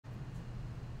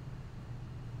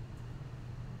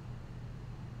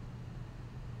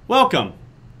Welcome.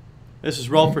 This is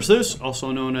Rolf Versluis,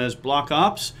 also known as Block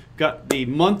Ops. Got the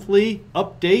monthly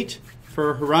update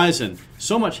for Horizen.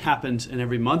 So much happens in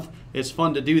every month. It's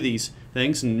fun to do these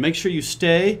things, and make sure you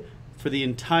stay for the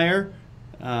entire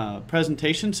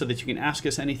presentation so that you can ask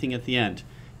us anything at the end.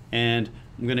 And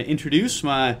I'm going to introduce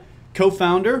my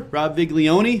co-founder, Rob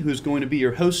Viglione, who's going to be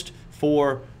your host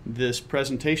for this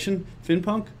presentation.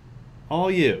 FinPunk,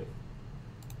 all you.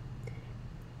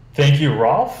 Thank you,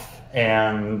 Rolf.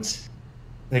 And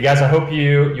hey guys, I hope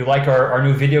you like our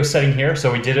new video setting here.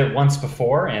 So we did it once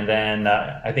before, and then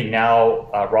I think now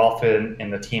Rolf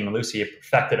and the team and Lucy have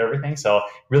perfected everything. So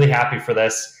really happy for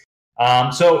this.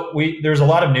 There's a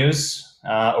lot of news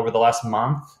over the last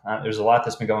month. There's a lot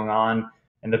that's been going on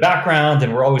in the background,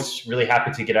 and we're always really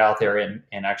happy to get out there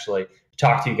and actually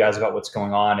talk to you guys about what's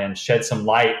going on and shed some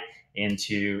light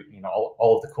into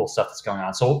all of the cool stuff that's going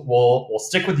on. So we'll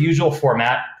stick with the usual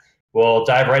format. We'll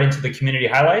dive right into the community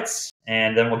highlights,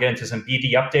 and then we'll get into some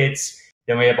BD updates.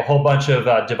 Then we have a whole bunch of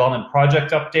development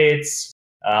project updates.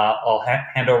 I'll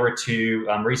hand over to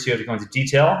Mauricio to go into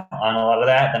detail on a lot of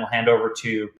that. Then I'll hand over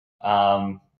to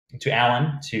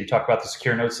Alan to talk about the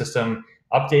secure node system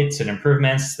updates and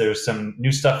improvements. There's some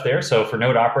new stuff there. So for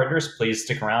node operators, please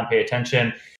stick around, pay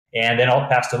attention. And then I'll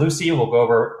pass to Lucy. We'll go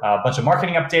over a bunch of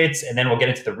marketing updates, and then we'll get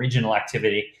into the regional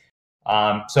activity.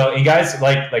 So you guys,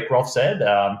 like Rolf said,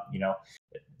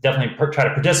 definitely try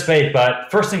to participate. But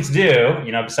first thing to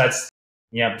do, besides,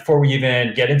 before we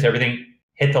even get into everything,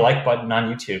 hit the like button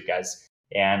on YouTube, guys,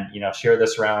 and share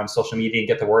this around social media and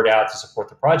get the word out to support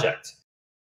the project.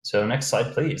 So next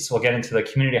slide, please. We'll get into the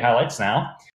community highlights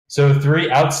now. So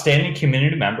 3 outstanding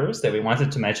community members that we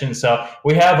wanted to mention. So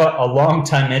we have a long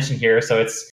time mention here, so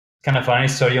it's kind of funny.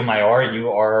 Sodio Mayor,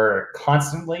 you are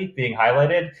constantly being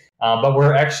highlighted, but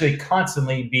we're actually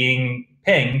constantly being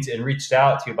pinged and reached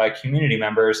out to by community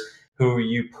members who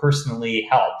you personally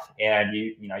help, and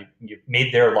you've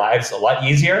made their lives a lot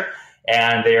easier,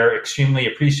 and they are extremely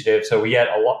appreciative. So we get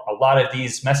a lot of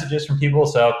these messages from people.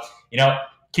 So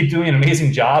keep doing an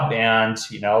amazing job, and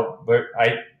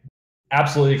I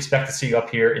absolutely expect to see you up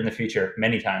here in the future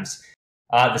many times.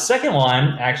 The second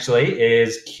one actually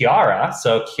is Chiara.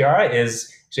 So Chiara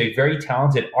is a very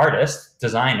talented artist,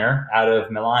 designer out of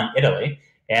Milan, Italy,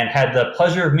 and had the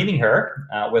pleasure of meeting her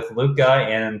with Luca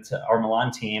and our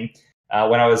Milan team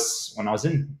when I was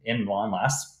in Milan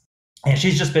last. And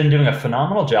she's just been doing a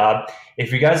phenomenal job.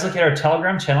 If you guys look at our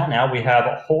Telegram channel now, we have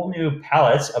a whole new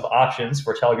palette of options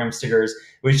for Telegram stickers,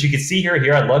 which you can see here.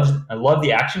 I love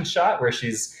the action shot where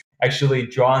she's actually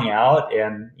drawing out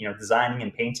and designing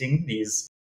and painting these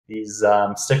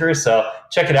stickers. So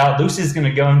check it out. Lucy's going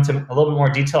to go into a little bit more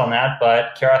detail on that.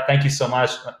 But Chiara, thank you so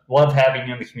much. Love having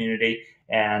you in the community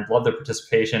and love the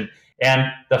participation. And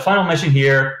the final mention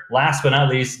here, last but not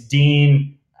least,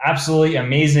 Dean, absolutely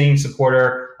amazing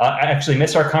supporter. I actually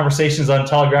missed our conversations on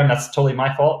Telegram. That's totally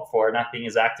my fault for not being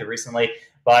as active recently.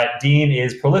 But Dean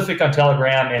is prolific on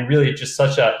Telegram and really just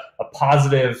such a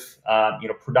positive,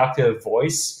 productive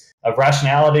voice of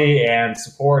rationality and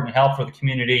support and help for the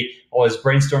community, always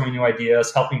brainstorming new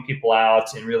ideas, helping people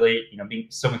out, and really, being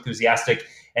so enthusiastic.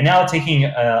 And now taking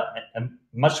a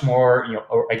much more,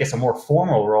 or I guess a more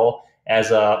formal role as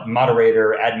a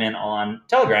moderator, admin on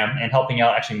Telegram, and helping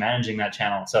out actually managing that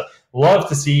channel. So love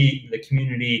to see the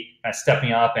community kind of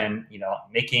stepping up and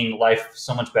making life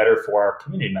so much better for our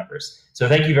community members. So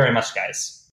thank you very much,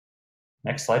 guys.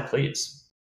 Next slide, please.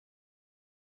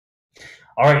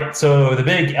 All right, so the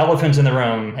big elephant in the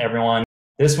room, everyone.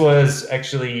 This was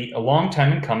actually a long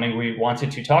time in coming. We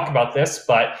wanted to talk about this,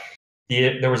 but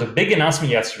there was a big announcement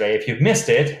yesterday. If you've missed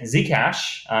it,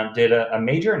 Zcash did a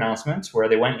major announcement where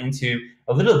they went into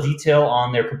a little detail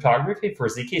on their cryptography for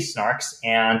zk-SNARKs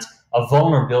and a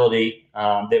vulnerability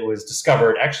that was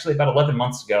discovered actually about 11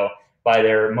 months ago by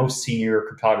their most senior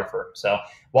cryptographer. So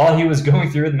while he was going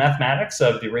through the mathematics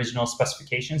of the original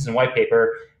specifications and white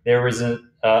paper, there was a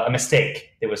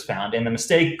mistake that was found. And the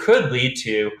mistake could lead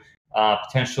to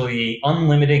potentially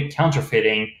unlimited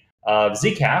counterfeiting of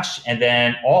Zcash, and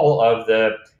then all of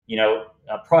the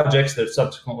projects that have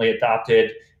subsequently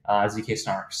adopted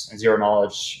zk-SNARKs and zero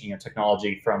knowledge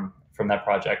technology from that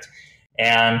project.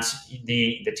 And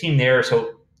the team there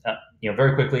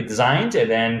very quickly designed and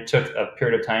then took a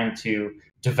period of time to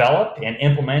develop and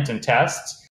implement and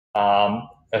test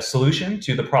a solution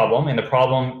to the problem. And the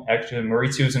problem, actually,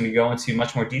 Mauricio is going to go into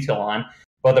much more detail on.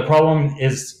 But the problem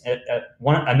is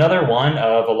another one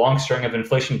of a long string of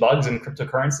inflation bugs in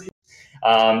cryptocurrency.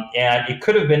 And it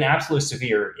could have been absolutely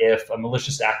severe if a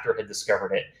malicious actor had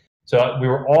discovered it. So we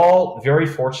were all very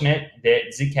fortunate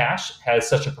that Zcash has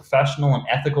such a professional and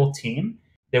ethical team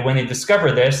that when they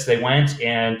discovered this, they went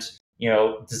and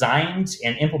designed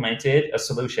and implemented a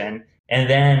solution, and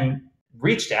then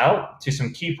reached out to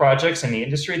some key projects in the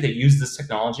industry that use this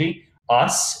technology,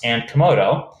 us and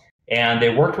Komodo, and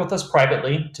they worked with us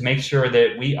privately to make sure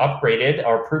that we upgraded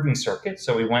our proving circuit.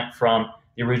 So we went from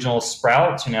the original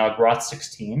Sprout to now Groth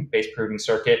 16 based proving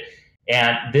circuit,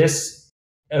 and this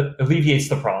alleviates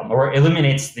the problem or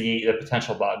eliminates the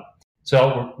potential bug.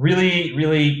 So we're really,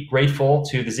 really grateful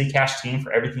to the Zcash team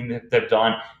for everything that they've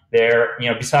done. They're,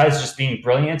 besides just being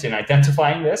brilliant in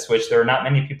identifying this, which there are not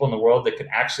many people in the world that could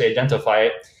actually identify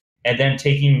it, and then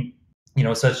taking,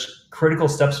 such critical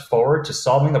steps forward to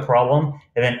solving the problem,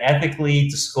 and then ethically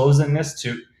disclosing this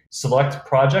to select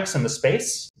projects in the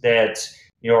space that,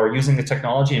 are using the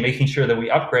technology and making sure that we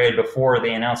upgrade before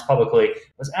they announce publicly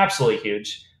was absolutely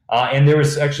huge. And there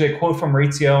was actually a quote from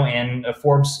Maurizio in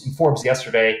Forbes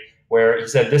yesterday where he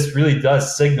said this really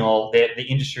does signal that the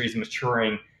industry is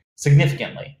maturing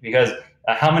significantly, because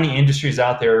how many industries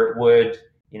out there would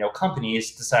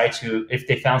companies decide to, if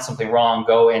they found something wrong,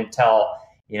 go and tell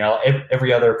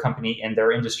every other company in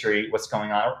their industry what's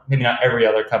going on? Maybe not every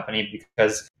other company,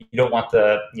 because you don't want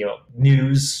the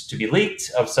news to be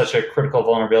leaked of such a critical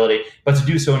vulnerability, but to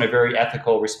do so in a very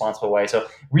ethical, responsible way. So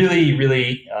really,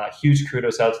 really huge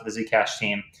kudos out to the Zcash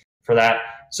team for that.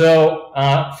 So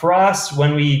for us,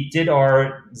 when we did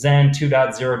our Zen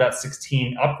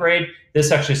 2.0.16 upgrade, this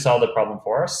actually solved the problem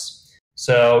for us.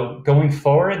 So going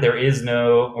forward, there is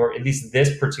no, or at least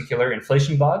this particular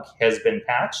inflation bug has been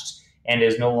patched and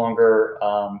is no longer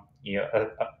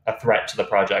a threat to the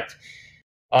project.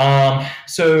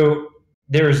 So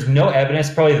there is no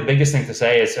evidence. Probably the biggest thing to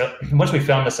say is once we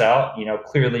found this out,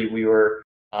 clearly we were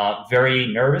very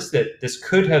nervous that this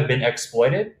could have been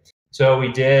exploited. So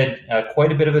we did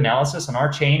quite a bit of analysis on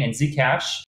our chain, and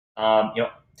Zcash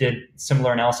did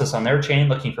similar analysis on their chain,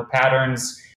 looking for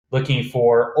patterns, looking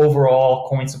for overall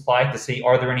coin supply to see,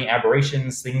 are there any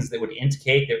aberrations, things that would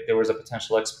indicate that there was a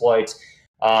potential exploit.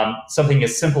 Something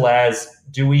as simple as,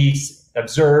 do we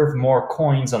observe more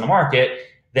coins on the market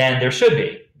than there should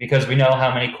be? Because we know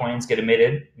how many coins get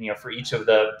emitted, for each of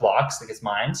the blocks that gets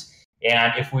mined.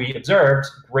 And if we observed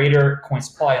greater coin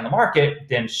supply on the market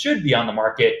than should be on the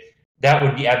market, that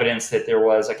would be evidence that there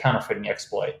was a counterfeiting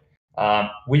exploit.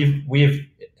 We've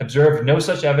observed no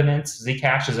such evidence.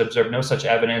 Zcash has observed no such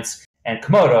evidence, and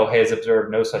Komodo has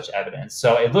observed no such evidence.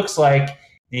 So it looks like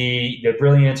the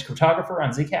brilliant cryptographer on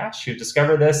Zcash who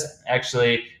discovered this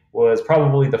actually was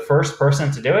probably the first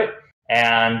person to do it,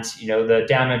 and the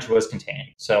damage was contained.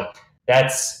 So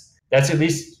that's at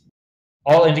least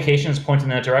all indications point in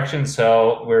that direction.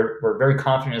 So we're very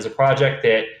confident as a project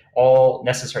that all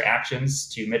necessary actions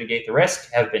to mitigate the risk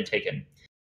have been taken.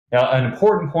 Now, an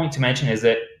important point to mention is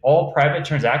that all private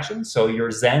transactions, so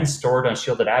your Zen stored on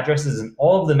shielded addresses and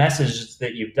all of the messages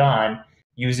that you've done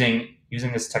using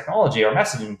this technology or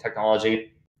messaging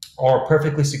technology, are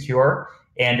perfectly secure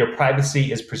and your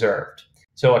privacy is preserved.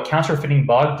 So a counterfeiting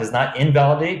bug does not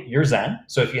invalidate your Zen.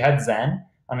 So if you had Zen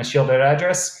on a shielded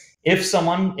address, if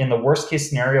someone in the worst case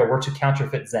scenario were to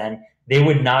counterfeit Zen, they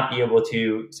would not be able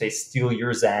to, say, steal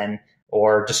your Zen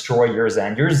or destroy your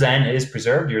Zen. Your Zen is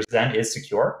preserved, your Zen is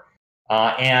secure.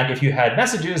 And if you had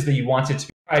messages that you wanted to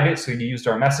be private, so you used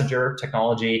our messenger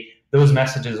technology, those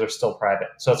messages are still private.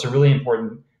 So it's a really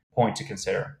important point to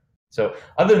consider. So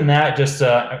other than that, just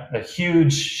a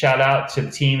huge shout out to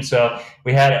the team. So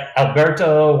we had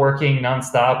Alberto working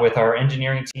nonstop with our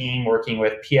engineering team, working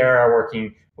with Pierre,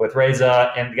 working with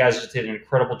Reza, and the guys just did an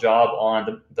incredible job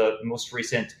on the most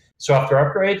recent software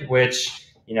upgrade, which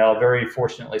very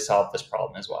fortunately solved this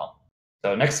problem as well.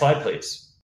 So next slide,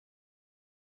 please.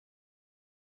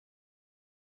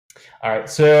 All right,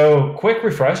 so quick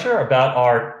refresher about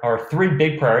our three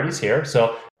big priorities here.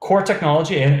 So core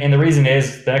technology, and the reason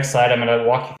is, the next slide, I'm going to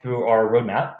walk you through our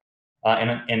roadmap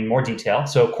in more detail.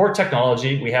 So core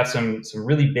technology, we have some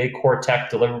really big core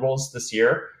tech deliverables this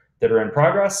year that are in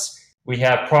progress. We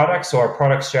have products, so our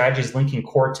product strategy is linking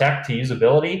core tech to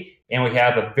usability, and we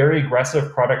have a very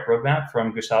aggressive product roadmap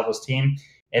from Gustavo's team.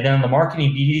 And then on the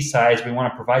marketing BD side, we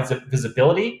want to provide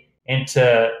visibility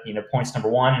into points number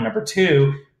one and number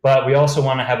two, but we also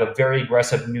want to have a very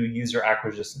aggressive new user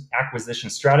acquisition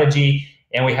strategy.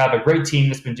 And we have a great team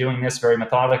that's been doing this very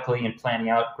methodically and planning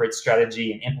out great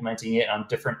strategy and implementing it on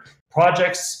different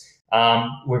projects.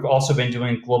 We've also been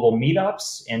doing global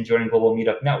meetups and joining global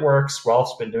meetup networks.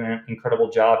 Rolf's been doing an incredible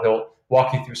job. He'll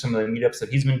walk you through some of the meetups that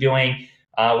he's been doing.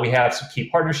 We have some key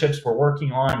partnerships we're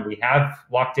working on. We have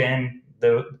locked in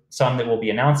some that we'll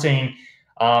be announcing.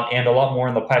 and a lot more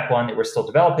in the pipeline that we're still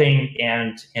developing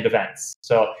and events.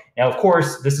 So now, of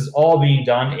course, this is all being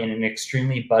done in an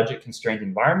extremely budget-constrained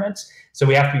environment. So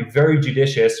we have to be very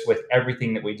judicious with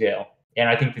everything that we do. And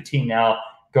I think the team now,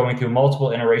 going through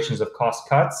multiple iterations of cost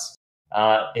cuts,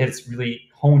 has really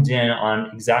honed in on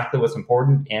exactly what's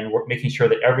important, and we're making sure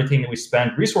that everything that we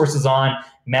spend resources on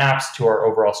maps to our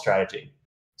overall strategy.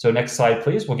 So next slide,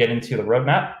 please. We'll get into the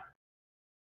roadmap.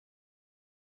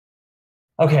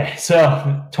 Okay, so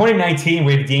 2019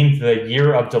 we've deemed the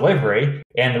year of delivery,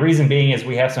 and the reason being is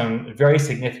we have some very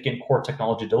significant core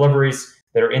technology deliveries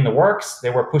that are in the works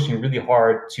that we're pushing really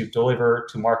hard to deliver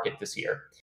to market this year.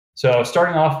 So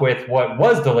starting off with what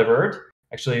was delivered,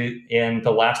 actually in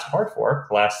the last hard fork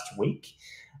last week,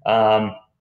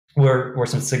 were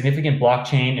some significant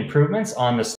blockchain improvements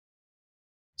on this.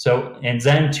 So in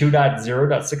Zen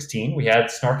 2.0.16, we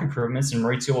had SNARK improvements, and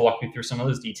Maurizio will walk you through some of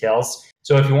those details.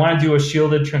 So if you want to do a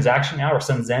shielded transaction now or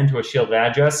send Zen to a shielded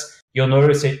address, you'll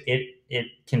notice it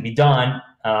can be done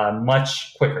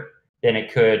much quicker than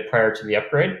it could prior to the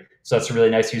upgrade. So that's a really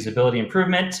nice usability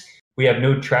improvement. We have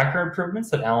node tracker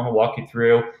improvements that Alan will walk you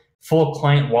through. Full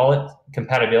client wallet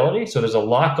compatibility. So there's a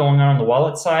lot going on the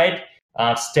wallet side,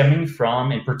 stemming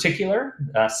from, in particular,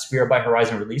 Sphere by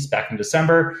Horizen release back in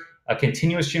December. A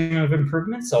continuous stream of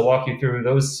improvements. I'll walk you through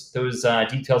those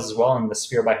details as well in the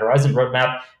Sphere by Horizen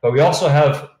roadmap. But we also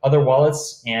have other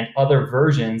wallets and other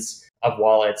versions of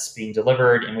wallets being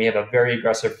delivered, and we have a very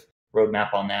aggressive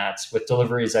roadmap on that, with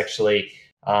deliveries actually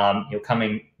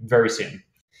coming very soon.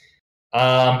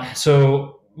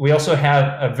 So we also have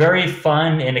a very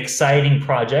fun and exciting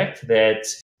project that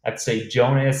I'd say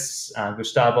Jonas,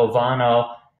 Gustavo,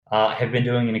 Vano have been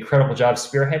doing an incredible job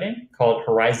spearheading, called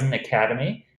Horizen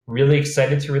Academy. Really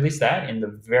excited to release that in the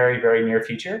very, very near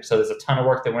future. So there's a ton of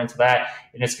work that went into that,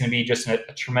 and it's going to be just a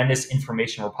tremendous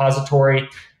information repository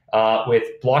with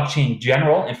blockchain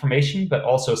general information, but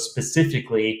also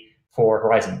specifically for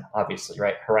Horizen, obviously,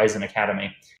 right? Horizen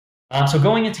Academy. So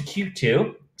going into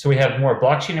Q2, so we have more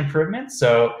blockchain improvements.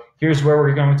 So here's where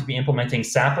we're going to be implementing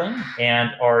Sapling and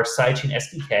our sidechain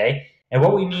SDK. And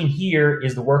what we mean here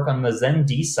is the work on the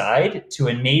ZenD side to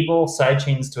enable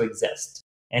sidechains to exist,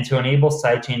 and to enable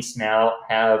sidechains to now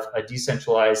have a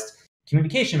decentralized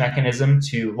communication mechanism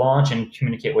to launch and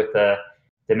communicate with the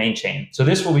main chain. So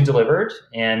this will be delivered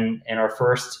in our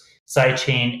first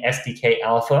sidechain SDK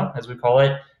alpha, as we call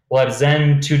it. We'll have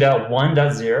Zen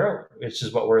 2.1.0, which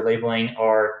is what we're labeling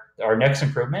our next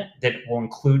improvement, that will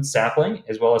include Sapling,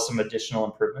 as well as some additional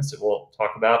improvements that we'll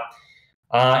talk about.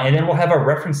 And then we'll have our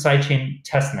reference sidechain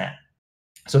testnet.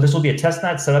 So this will be a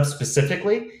testnet set up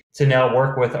specifically to now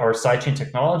work with our sidechain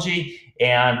technology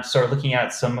and start looking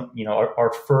at some,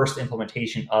 our first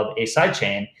implementation of a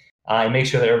sidechain, and make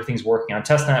sure that everything's working on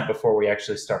testnet before we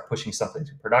actually start pushing something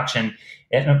to production.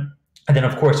 And then,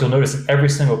 of course, you'll notice in every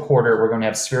single quarter, we're going to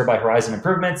have Sphere by Horizen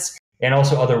improvements and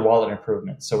also other wallet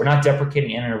improvements. So we're not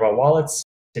deprecating any of our wallets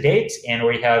to date, and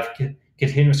we have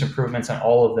continuous improvements on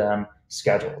all of them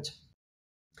scheduled.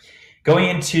 Going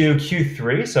into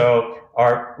Q3, so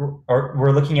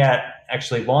we're looking at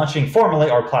actually launching formally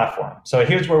our platform. So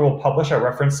here's where we'll publish our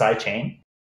reference sidechain,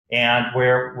 and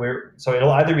so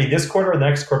it'll either be this quarter or the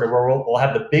next quarter where we'll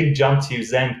have the big jump to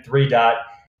Zen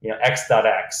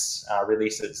 3.x.x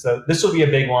releases. So this will be a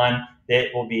big one.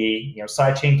 It will be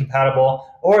sidechain compatible.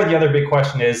 Or the other big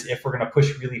question is, if we're going to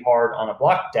push really hard on a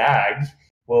block DAG,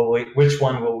 which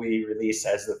one will we release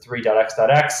as the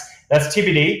 3.x.x? That's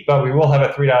TBD, but we will have a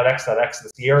 3.x.x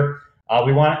this year.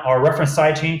 We want our reference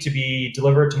sidechain to be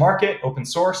delivered to market, open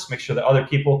source, make sure that other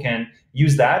people can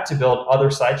use that to build other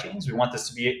sidechains. We want this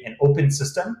to be an open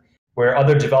system where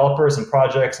other developers and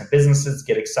projects and businesses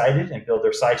get excited and build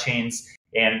their sidechains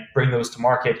and bring those to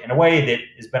market in a way that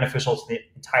is beneficial to the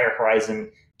entire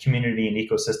Horizen community and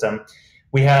ecosystem.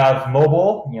 We have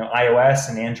mobile, iOS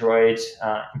and Android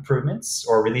improvements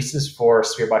or releases for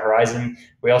Sphere by Horizen.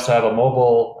 We also have a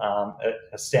mobile,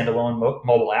 a standalone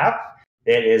mobile app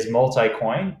that is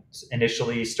multi-coin,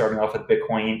 initially starting off with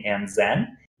Bitcoin and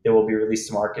Zen. It will be released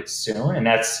to market soon, and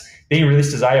that's being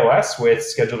released as iOS with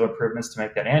scheduled improvements to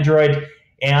make that Android.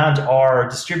 And our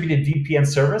distributed VPN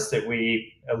service that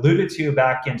we alluded to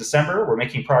back in December, we're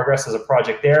making progress as a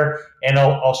project there. And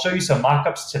I'll show you some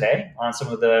mock-ups today on some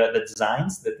of the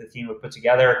designs that the team have put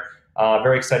together.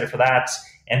 Very excited for that.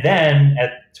 And then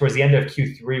towards the end of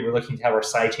Q3, we're looking to have our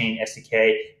sidechain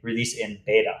SDK release in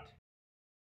beta.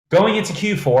 Going into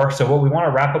Q4, so what we want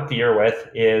to wrap up the year with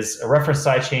is a reference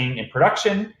sidechain in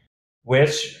production,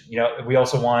 which we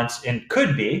also want and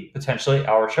could be potentially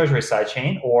our treasury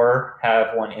sidechain, or have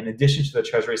one in addition to the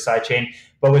treasury sidechain.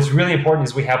 But what's really important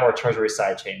is we have our treasury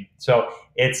sidechain. So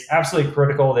it's absolutely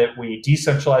critical that we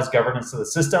decentralize governance of the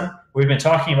system. We've been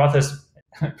talking about this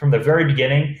from the very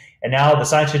beginning, and now the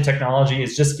sidechain technology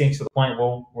is just getting to the point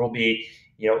where we'll be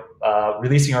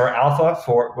releasing our alpha,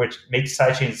 for which makes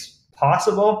sidechains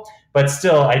possible. But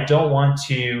still, I don't want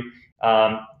to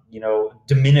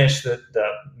diminish the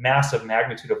massive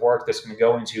magnitude of work that's going to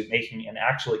go into making an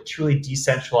actually truly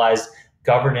decentralized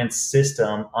governance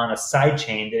system on a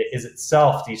sidechain that is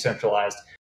itself decentralized.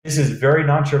 This is very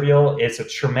non-trivial. It's a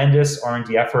tremendous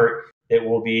R&D effort that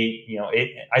will be,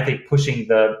 I think, pushing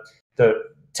the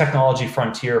technology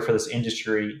frontier for this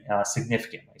industry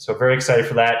significantly. So very excited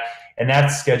for that. And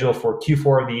that's scheduled for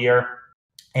Q4 of the year.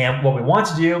 And what we want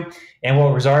to do, and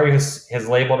what Rosario has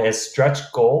labeled as stretch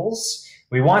goals,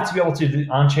 we want to be able to do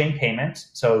on-chain payment.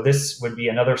 So this would be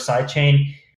another side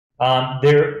chain.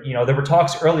 There were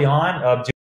talks early on of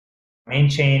doing main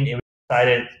chain. It was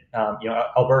decided,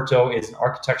 Alberto is an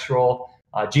architectural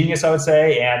genius, I would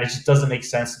say, and it just doesn't make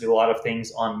sense to do a lot of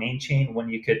things on main chain when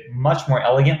you could much more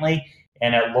elegantly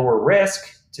and at lower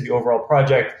risk to the overall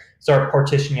project start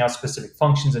partitioning out specific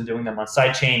functions and doing them on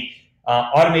sidechain.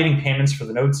 Automating payments for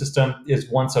the node system is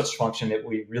one such function that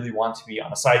we really want to be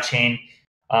on a sidechain.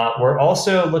 We're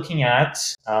also looking at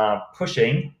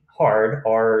pushing hard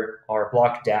our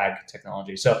block DAG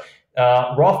technology. So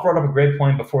Rolf brought up a great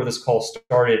point before this call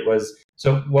started.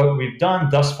 So what we've done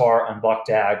thus far on block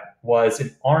DAG was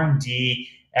an R&D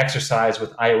exercise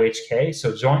with IOHK,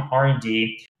 so joint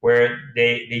R&D, where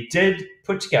they did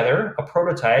put together a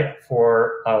prototype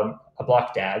for a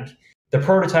block DAG. The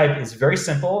prototype is very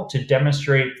simple to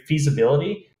demonstrate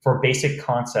feasibility for basic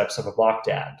concepts of a block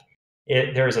DAG.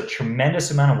 There is a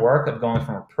tremendous amount of work of going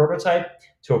from a prototype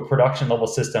to a production level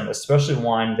system, especially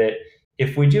one that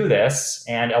if we do this,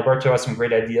 and Alberto has some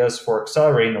great ideas for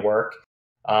accelerating the work,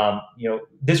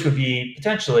 this would be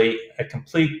potentially a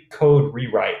complete code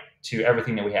rewrite to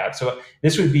everything that we have. So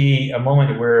this would be a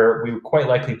moment where we would quite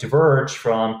likely diverge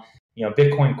from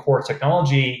Bitcoin core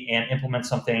technology and implement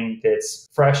something that's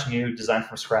fresh, new, designed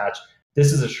from scratch.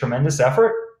 This is a tremendous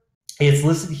effort. It's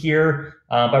listed here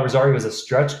by Rosario as a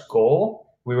stretch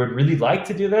goal. We would really like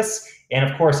to do this. And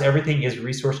of course, everything is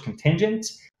resource contingent.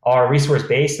 Our resource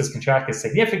base has contracted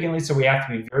significantly, so we have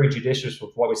to be very judicious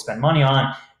with what we spend money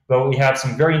on. But we have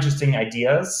some very interesting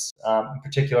ideas, in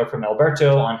particular from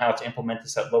Alberto, on how to implement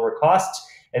this at lower cost,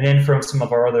 and then from some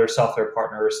of our other software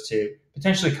partners to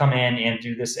potentially come in and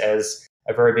do this as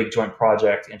a very big joint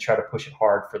project and try to push it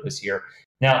hard for this year.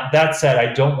 Now, that said,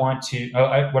 I don't want to,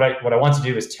 what I want to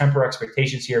do is temper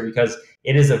expectations here, because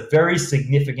it is a very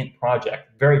significant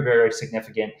project, very, very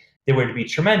significant. It would be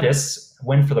tremendous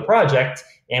win for the project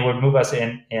and would move us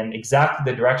in exactly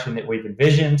the direction that we've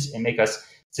envisioned and make us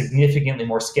significantly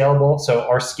more scalable. So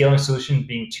our scaling solution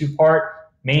being two-part,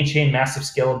 main chain massive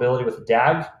scalability with a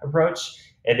DAG approach,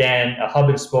 and then a hub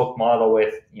and spoke model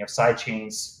with side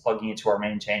chains plugging into our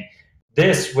main chain.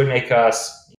 This would make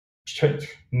us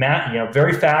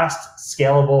very fast,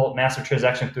 scalable, massive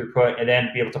transaction throughput, and then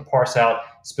be able to parse out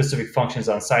specific functions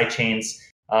on side chains.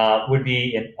 Would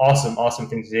be an awesome, awesome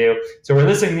thing to do. So we're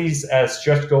listing these as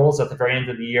stretch goals at the very end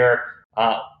of the year.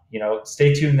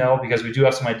 Stay tuned though, because we do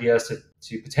have some ideas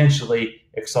to potentially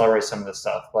accelerate some of this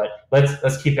stuff. But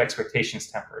let's keep expectations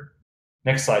tempered.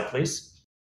 Next slide, please.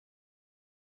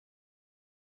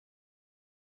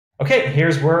 Okay,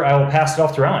 here's where I will pass it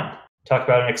off to Rowan. Talk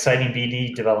about an exciting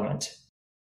BD development.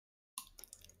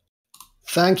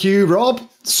 Thank you, Rob.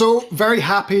 So very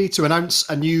happy to announce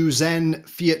a new Zen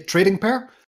fiat trading pair,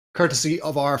 courtesy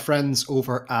of our friends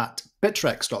over at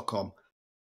Bittrex.com.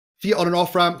 Fiat on and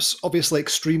off ramps, obviously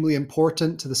extremely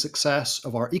important to the success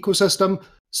of our ecosystem.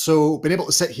 So being able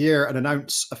to sit here and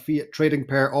announce a fiat trading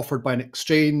pair offered by an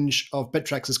exchange of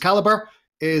Bittrex's caliber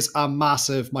is a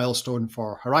massive milestone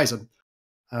for Horizen.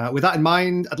 With that in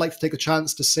mind, I'd like to take a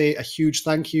chance to say a huge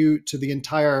thank you to the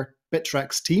entire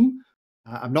Bittrex team.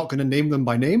 I'm not going to name them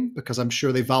by name because I'm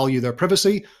sure they value their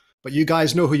privacy, but you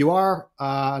guys know who you are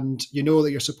and you know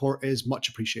that your support is much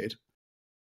appreciated.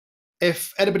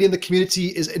 If anybody in the community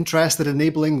is interested in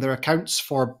enabling their accounts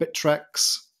for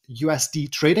Bittrex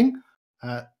USD trading,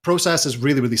 process is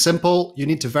really, really simple. You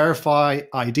need to verify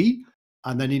ID,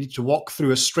 and then you need to walk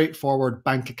through a straightforward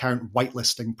bank account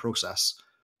whitelisting process.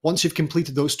 Once you've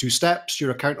completed those two steps, your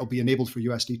account will be enabled for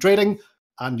USD trading,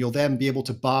 and you'll then be able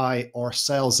to buy or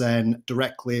sell Zen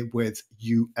directly with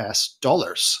US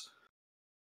dollars.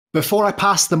 Before I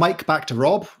pass the mic back to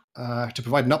Rob, to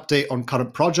provide an update on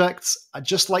current projects. I'd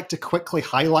just like to quickly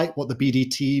highlight what the BD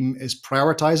team is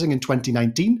prioritizing in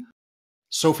 2019.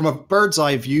 So from a bird's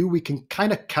eye view, we can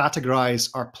kind of categorize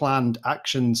our planned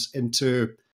actions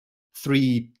into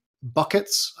 3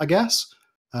 buckets, I guess.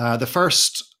 The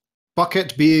first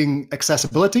bucket being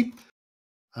accessibility.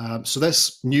 So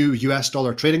this new US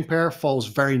dollar trading pair falls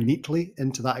very neatly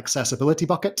into that accessibility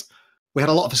bucket. We had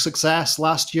a lot of success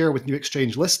last year with new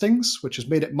exchange listings, which has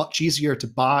made it much easier to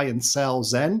buy and sell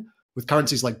Zen with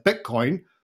currencies like Bitcoin,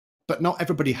 but not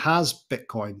everybody has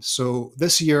Bitcoin. So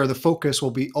this year, the focus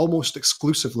will be almost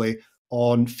exclusively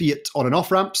on fiat on and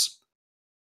off ramps,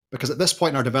 because at this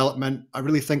point in our development, I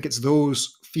really think it's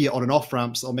those fiat on and off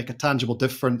ramps that will make a tangible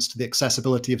difference to the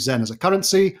accessibility of Zen as a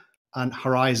currency and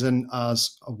Horizen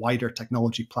as a wider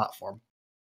technology platform.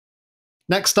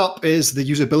 Next up is the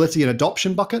usability and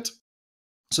adoption bucket.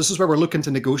 So this is where we're looking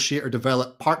to negotiate or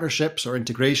develop partnerships or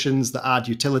integrations that add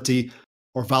utility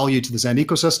or value to the Zen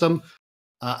ecosystem.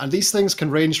 And these things can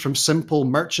range from simple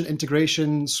merchant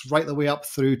integrations right the way up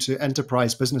through to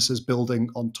enterprise businesses building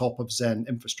on top of Zen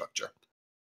infrastructure.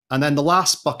 And then the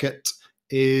last bucket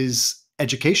is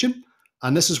education.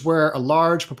 And this is where a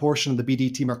large proportion of the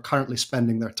BD team are currently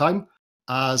spending their time,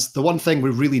 as the one thing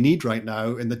we really need right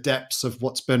now in the depths of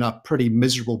what's been a pretty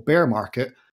miserable bear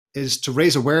market is to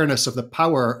raise awareness of the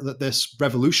power that this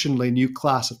revolutionary new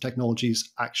class of technologies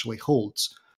actually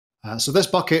holds. So this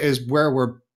bucket is where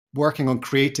we're working on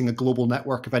creating a global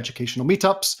network of educational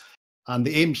meetups. And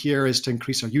the aim here is to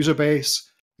increase our user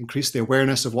base, increase the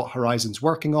awareness of what Horizen's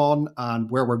working on and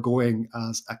where we're going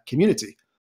as a community.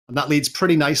 And that leads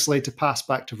pretty nicely to pass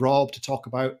back to Rob to talk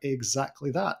about exactly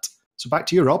that. So back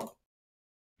to you, Rob.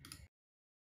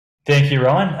 Thank you,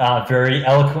 Rowan. Very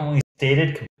eloquently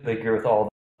stated. Completely agree with all of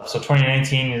that. So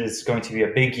 2019 is going to be a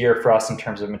big year for us in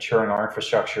terms of maturing our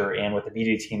infrastructure, and what the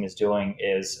BD team is doing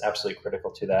is absolutely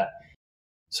critical to that.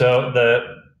 So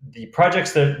the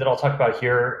projects that I'll talk about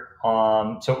here,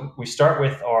 so we start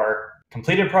with our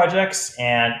completed projects,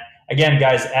 and again,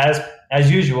 guys,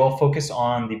 as usual, focus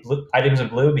on the blue items in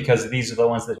blue because these are the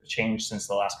ones that have changed since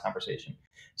the last conversation.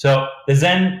 So the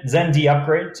Zen D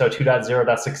upgrade, so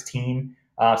 2.0.16.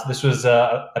 So this was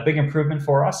a big improvement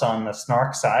for us on the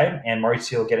SNARK side, and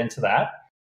Mauricio will get into that.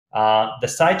 The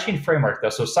sidechain framework, though,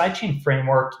 so sidechain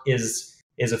framework is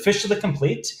officially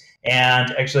complete,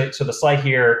 and actually, so the slide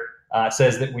here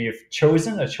says that we've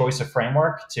chosen a choice of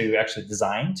framework to actually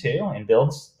design to and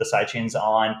build the sidechains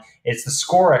on. It's the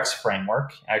ScoreX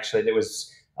framework, actually, that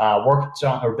was worked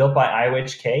on or built by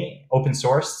IOHK, open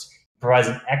source, provides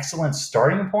an excellent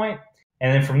starting point.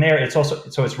 And then from there, it's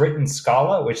written in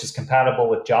Scala, which is compatible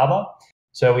with Java.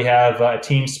 So we have a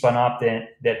team spun up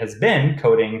that has been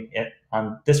coding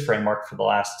on this framework for the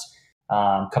last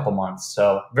couple months.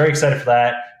 So very excited for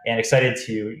that, and excited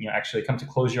to actually come to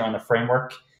closure on the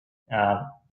framework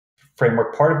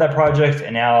part of that project.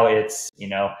 And now it's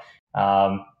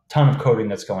ton of coding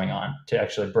that's going on to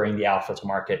actually bring the alpha to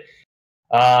market.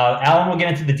 Alan will get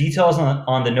into the details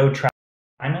on the node track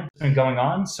that's been going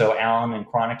on. So Alan and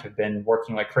Chronic have been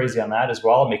working like crazy on that as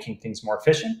well, making things more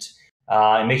efficient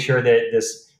and make sure that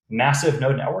this massive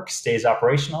node network stays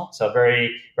operational. So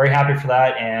very, very happy for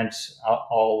that. And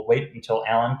I'll wait until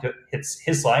Alan hits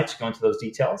his slide to go into those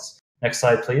details. Next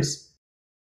slide, please.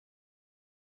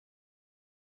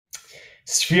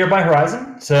 Sphere by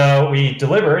Horizen. So we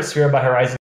delivered Sphere by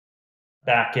Horizen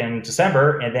back in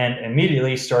December, and then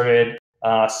immediately started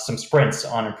some sprints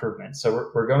on improvements. So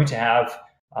we're going to have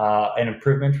an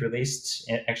improvement released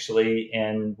actually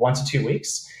in 1 to 2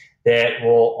 weeks that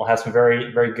will have some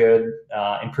very, very good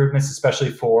improvements, especially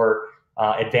for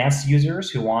advanced users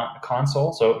who want a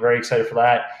console. So very excited for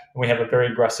that. And we have a very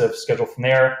aggressive schedule from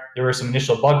there. There were some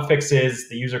initial bug fixes,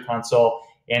 the user console,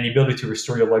 and the ability to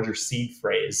restore your ledger seed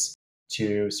phrase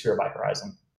to Sphere by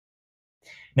Horizen.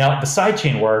 Now, the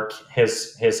sidechain work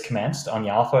has commenced on the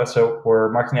alpha, so we're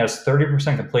marking that as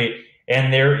 30% complete.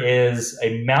 And there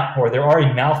are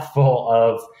a mouthful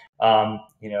of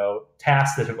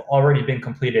tasks that have already been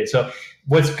completed. So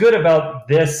what's good about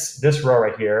this row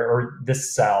right here, or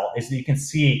this cell, is that you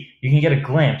can get a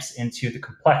glimpse into the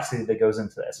complexity that goes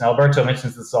into this. Now, Alberto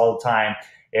mentions this all the time,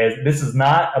 is this is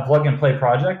not a plug and play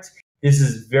project. This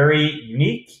is very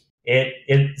unique.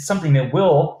 It's something that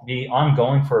will be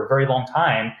ongoing for a very long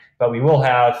time, but we will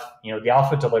have the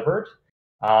alpha delivered,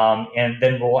 and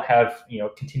then we'll have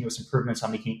continuous improvements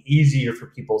on making it easier for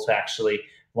people to actually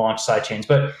launch sidechains.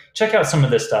 But check out some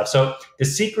of this stuff. So the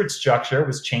secret structure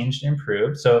was changed and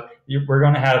improved. So we're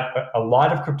going to have a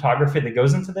lot of cryptography that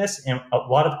goes into this, and a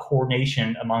lot of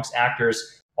coordination amongst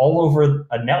actors all over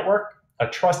a network, a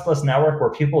trustless network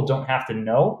where people don't have to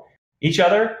know each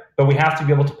other, but we have to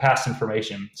be able to pass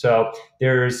information. So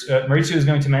there's Maurizio is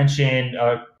going to mention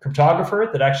a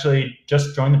cryptographer that actually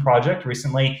just joined the project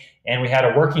recently, and we had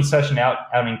a working session out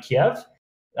in Kiev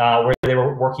where they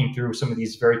were working through some of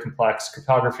these very complex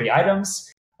cryptography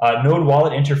items. Node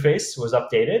wallet interface was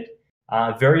updated.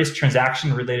 Various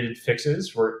transaction-related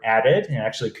fixes were added and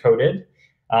actually coded.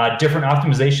 Different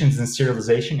optimizations in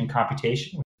serialization and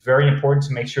computation. Very important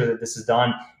to make sure that this is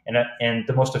done in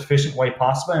the most efficient way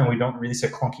possible, and we don't release a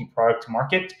clunky product to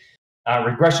market.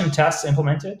 Regression tests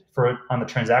implemented on the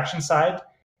transaction side.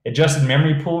 Adjusted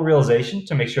memory pool realization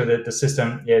to make sure that the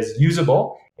system is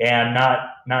usable and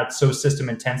not so system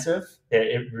intensive that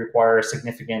it requires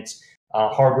significant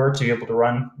hardware to be able to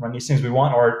run these things. We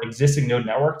want our existing node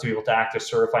network to be able to act as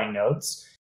certifying nodes.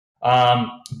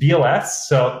 BLS,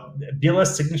 so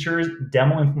BLS signatures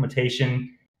demo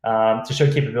implementation to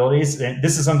show capabilities. And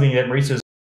this is something that Maurizio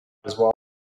as well,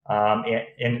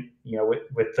 and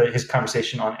with his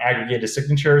conversation on aggregated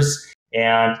signatures.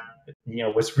 And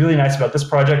what's really nice about this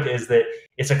project is that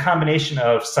it's a combination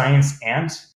of science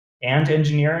and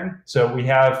engineering. So we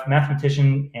have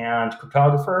mathematician and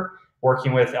cryptographer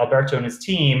working with Alberto and his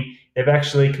team. They've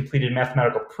actually completed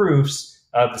mathematical proofs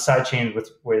of the sidechain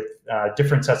with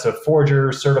different sets of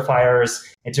forgers,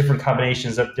 certifiers, and different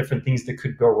combinations of different things that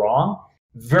could go wrong.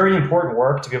 Very important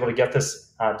work to be able to get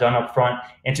this done up front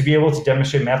and to be able to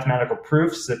demonstrate mathematical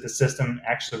proofs that the system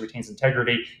actually retains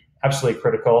integrity. Absolutely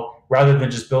critical, rather than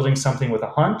just building something with a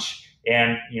hunch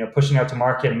and pushing out to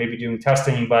market and maybe doing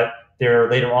testing, but there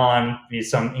later on be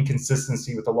some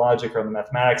inconsistency with the logic or the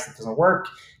mathematics that doesn't work.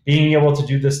 Being able to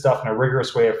do this stuff in a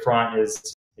rigorous way up front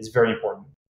is very important.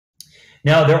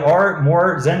 Now, there are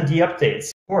more ZenD updates.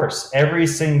 Of course, every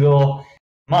single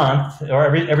month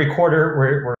or every quarter,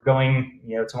 we're going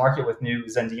to market with new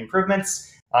ZenD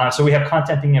improvements. So we have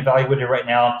content being evaluated right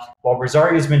now. What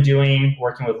Rosario has been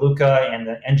working with Luca and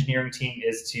the engineering team,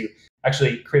 is to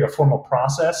actually create a formal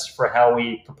process for how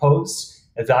we propose,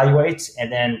 evaluate,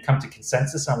 and then come to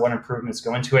consensus on what improvements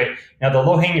go into it. Now, the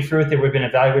low-hanging fruit that we've been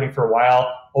evaluating for a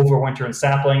while, overwinter and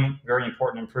sapling, very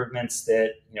important improvements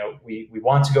that we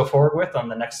want to go forward with on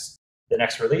the next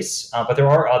release. But there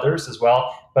are others as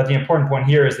well. But the important point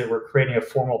here is that we're creating a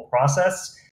formal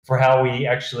process for how we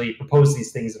actually propose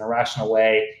these things in a rational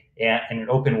way and in an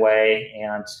open way,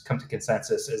 and come to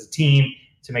consensus as a team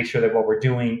to make sure that what we're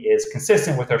doing is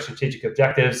consistent with our strategic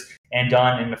objectives and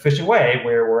done in an efficient way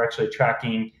where we're actually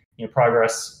tracking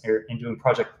progress and doing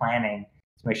project planning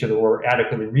to make sure that we're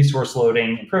adequately resource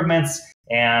loading improvements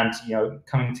and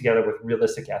coming together with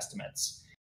realistic estimates.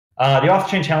 The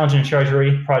off-chain challenge and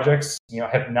treasury projects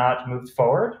have not moved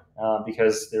forward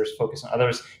because there's focus on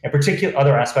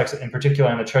other aspects, in particular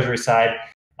on the treasury side,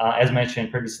 as mentioned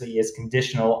previously, is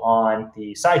conditional on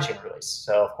the sidechain release.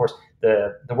 So of course,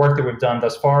 the work that we've done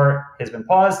thus far has been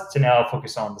paused to now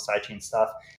focus on the sidechain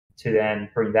stuff, to then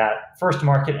bring that first to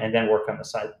market and then work on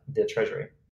the treasury.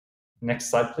 Next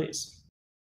slide, please.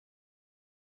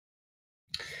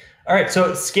 All right,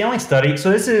 so scaling study.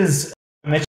 So this is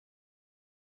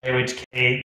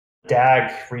IOHK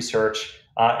DAG research.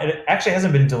 It actually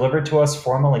hasn't been delivered to us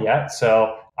formally yet.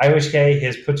 So IOHK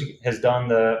has done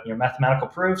the mathematical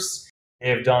proofs.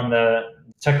 They've done the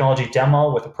technology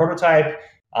demo with a prototype,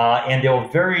 and they'll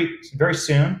very, very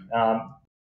soon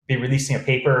be releasing a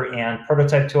paper and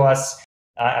prototype to us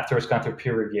after it's gone through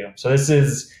peer review. So this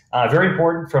is very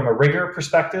important from a rigor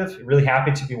perspective. Really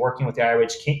happy to be working with the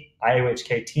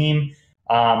IOHK team.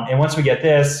 And once we get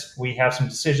this, we have some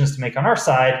decisions to make on our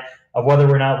side of whether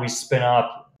or not we spin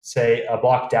up, say, a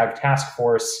block DAG task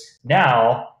force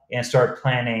now and start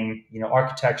planning,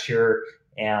 architecture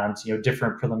and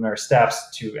different preliminary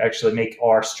steps to actually make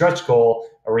our stretch goal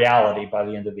a reality by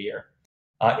the end of the year,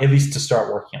 at least to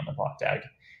start working on the block DAG.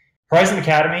 Horizen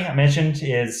Academy, I mentioned,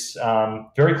 is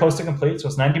very close to complete, so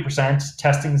it's 90%.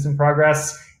 Testing is in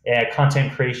progress.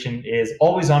 Content creation is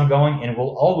always ongoing and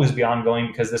will always be ongoing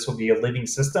because this will be a living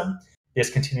system that's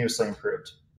continuously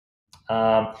improved.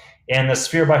 And the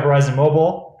Sphere by Horizen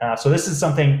Mobile. So this is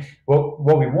something,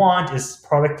 what we want is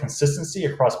product consistency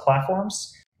across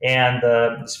platforms. And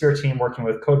the Sphere team working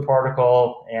with Code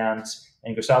Particle and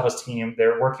Gustavo's team,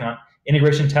 they're working on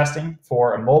integration testing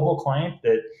for a mobile client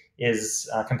that is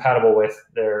compatible with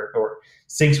or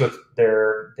syncs with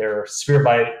their Sphere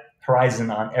by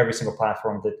Horizen on every single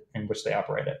platform in which they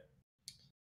operate it.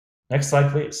 Next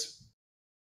slide, please.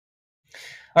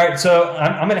 All right, so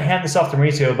I'm going to hand this off to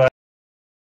Maurizio, but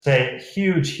say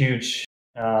huge,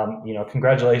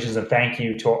 congratulations and thank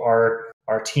you to our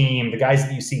team, the guys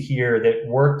that you see here that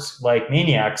worked like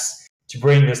maniacs to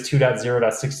bring this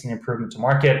 2.0.16 improvement to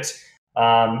market.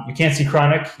 You can't see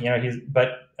Chronic, but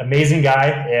amazing guy,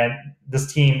 and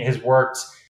this team has worked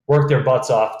their butts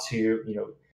off to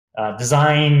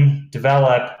design,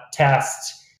 develop,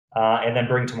 test, and then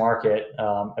bring to market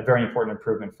a very important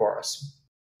improvement for us.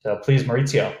 So please,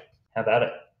 Maurizio, have at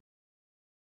it.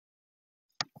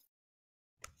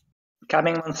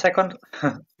 Coming 1 second.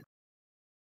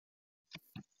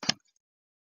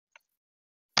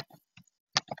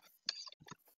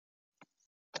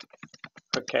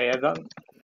 Okay, I don't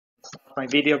start my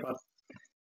video, but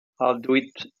I'll do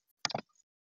it.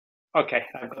 Okay,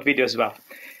 I've got video as well.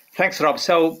 Thanks, Rob.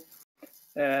 So,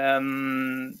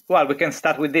 well, we can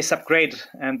start with this upgrade,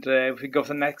 and if we go to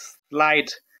the next slide,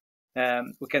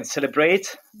 we can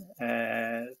celebrate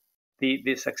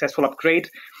the successful upgrade.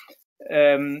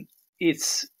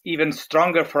 It's even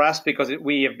stronger for us because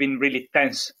we have been really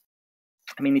tense.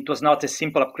 I mean, it was not a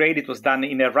simple upgrade. It was done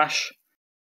in a rush.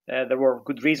 There were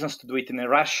good reasons to do it in a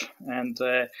rush, and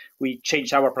we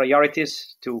changed our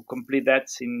priorities to complete that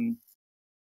in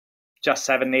just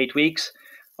 7-8 weeks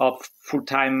of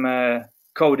full-time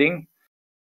coding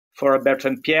for Alberto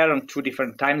and Pierre on 2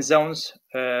 different time zones,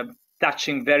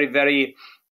 touching very, very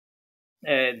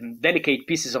delicate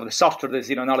pieces of the software, the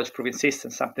zero-knowledge proving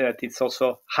system, something that it's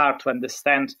also hard to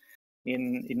understand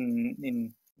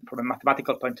from a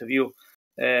mathematical point of view,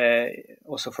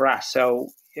 also for us. So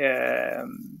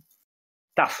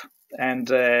tough and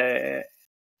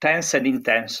tense and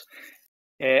intense.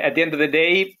 At the end of the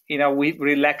day, we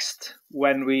relaxed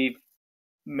when we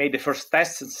made the first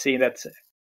tests and see that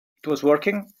it was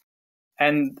working,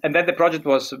 and then the project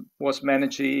was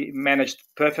managed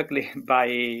perfectly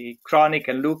by Chronic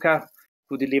and Luca,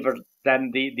 who delivered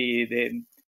then the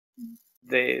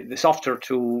software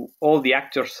to all the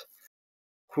actors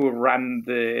who run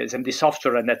the SMD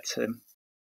software, and that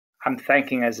I'm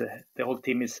thanking, as the whole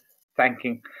team is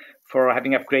thanking, for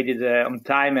having upgraded on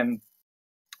time and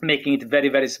making it very,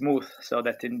 very smooth, so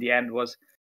that in the end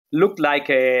looked like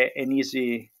an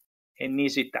easy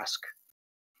task.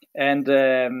 And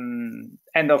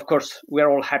of course, we're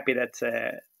all happy that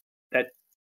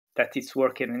it's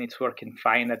working, and it's working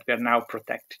fine, that we're now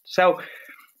protected. So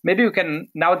maybe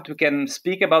now that we can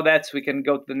speak about that, we can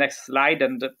go to the next slide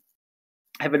and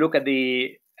have a look at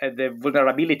the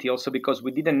vulnerability also, because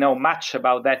we didn't know much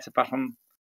about that apart from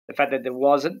the fact that there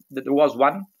was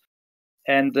one.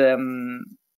 And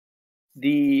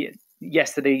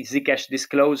yesterday Zcash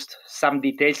disclosed some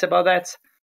details about that,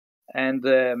 and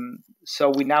so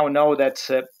we now know that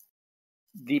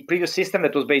the previous system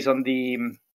that was based on the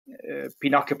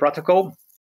Pinocchio protocol,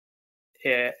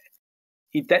 it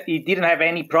didn't have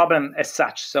any problem as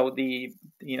such. So the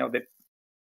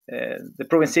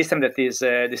proven system that is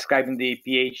described in the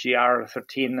PHGR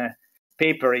 13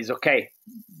 paper is okay.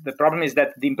 The problem is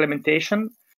that the implementation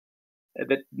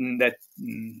that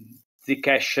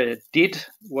Zcash did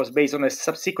was based on a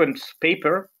subsequent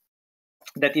paper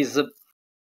that is a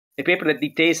paper that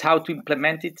details how to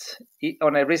implement it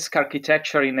on a risk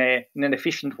architecture in an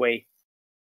efficient way.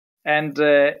 And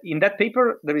in that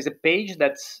paper, there is a page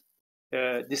that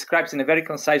describes in a very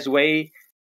concise way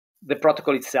the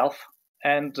protocol itself,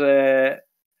 and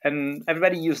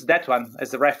everybody used that one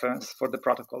as a reference for the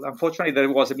protocol. Unfortunately, there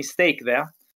was a mistake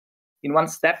there in one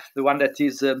step, the one that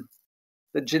is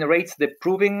that generates the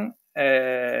proving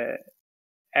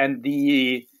and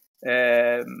the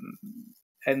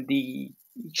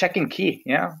checking key.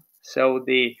 Yeah. So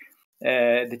the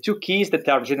 2 keys that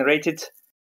are generated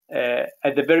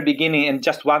at the very beginning and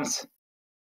just once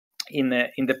in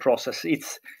the process.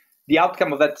 It's the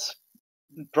outcome of that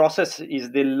process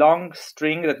is the long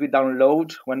string that we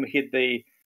download when we hit the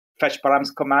fetch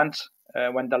params command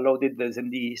when downloaded the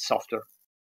ZMD software.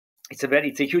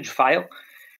 It's a huge file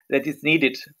that is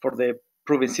needed for the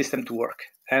proving system to work.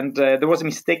 And there was a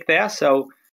mistake there, so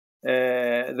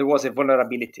there was a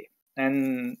vulnerability.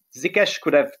 And Zcash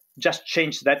could have just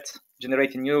changed that,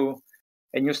 generate a new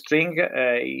string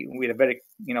with a very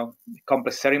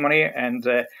complex ceremony,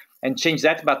 and change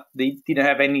that, but they didn't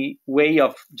have any way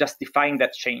of justifying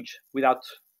that change without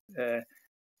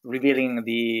revealing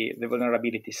the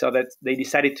vulnerability. So that they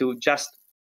decided to just,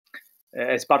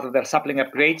 as part of their sapling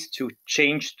upgrade, to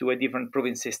change to a different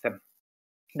proving system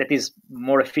that is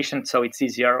more efficient. So it's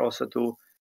easier also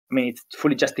it's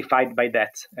fully justified by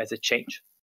that as a change.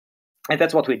 And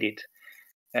that's what we did.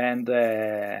 And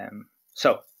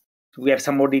so we have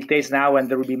some more details now, and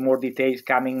there will be more details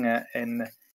coming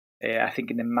I think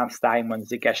in a month's time, when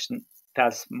Zcash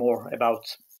tells more about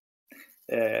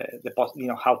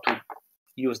how to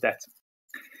use that.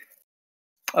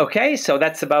 Okay, so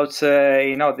that's about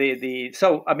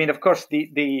So I mean, of course,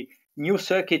 the new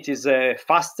circuit is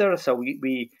faster. So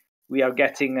we we are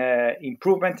getting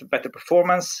improvement, better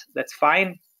performance. That's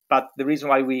fine. But the reason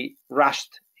why we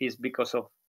rushed is because of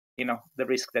the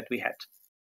risk that we had.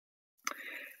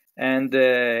 And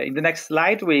in the next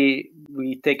slide, we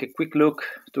take a quick look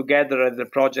together at the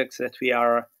projects that we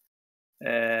are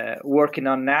working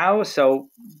on now. So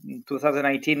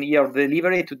 2019 year of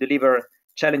delivery. To deliver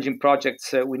challenging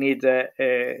projects, we need a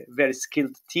very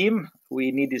skilled team.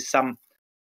 We needed some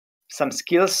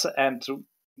skills, and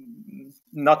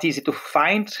not easy to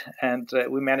find, and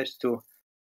we managed to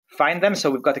find them.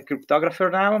 So we've got a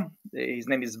cryptographer now. His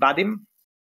name is Vadim,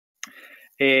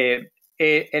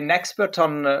 an expert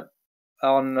on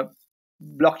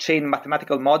blockchain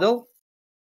mathematical model.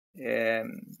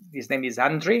 His name is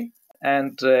Andriy,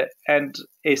 and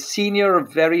a senior,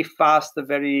 very fast,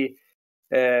 very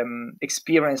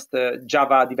experienced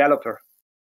Java developer,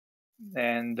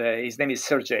 and his name is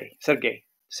Sergey.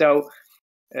 So,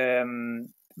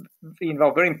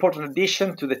 very important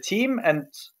addition to the team, and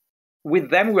with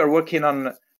them we are working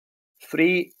on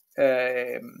 3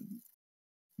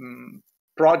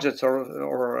 projects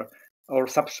or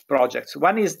sub-projects.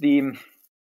 One is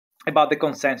about the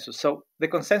consensus. So the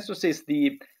consensus is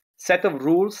the set of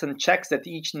rules and checks that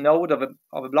each node of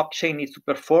a blockchain needs to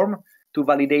perform to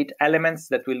validate elements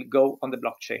that will go on the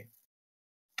blockchain.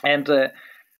 And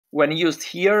when used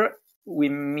here, we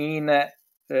mean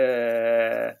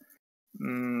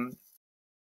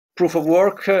proof of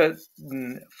work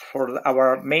for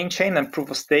our main chain and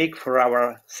proof of stake for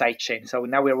our side chain. So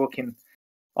now we are working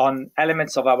on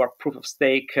elements of our proof of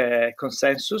stake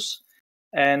consensus,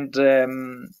 and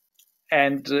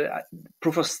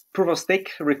proof of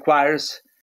stake requires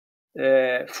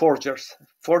forgers.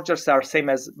 Forgers are same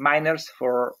as miners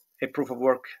for a proof of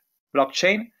work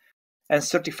blockchain, and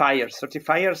certifiers.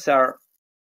 Certifiers are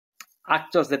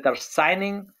actors that are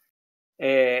signing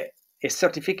a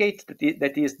certificate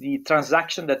that is the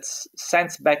transaction that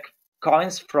sends back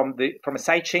coins from a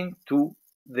side chain to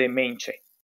the main chain.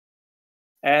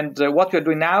 And what we're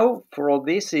doing now for all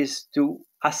this is to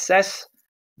assess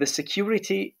the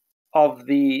security of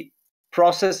the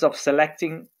process of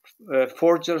selecting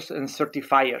forgers and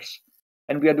certifiers.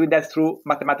 And we are doing that through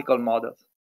mathematical models.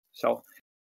 So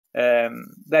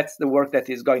that's the work that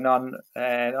is going on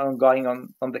and ongoing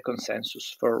on the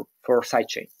consensus for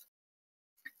sidechains.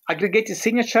 Aggregated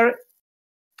signature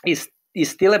is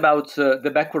still about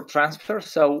the backward transfer.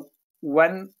 So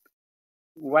when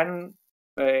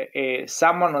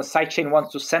someone on sidechain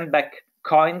wants to send back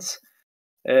coins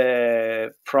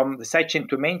from the sidechain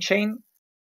to main chain,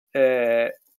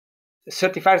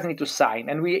 certifiers need to sign,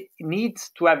 and we need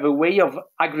to have a way of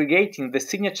aggregating the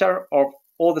signature of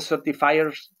all the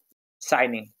certifiers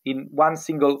signing in one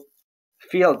single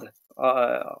field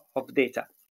of data.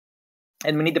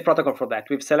 And we need the protocol for that.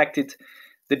 We've selected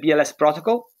the BLS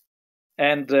protocol,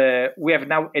 and we have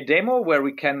now a demo where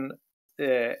we can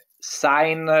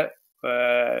sign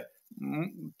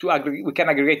we can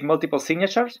aggregate multiple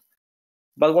signatures.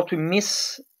 But what we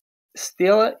miss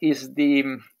still is the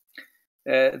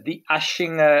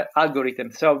hashing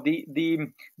algorithm. So the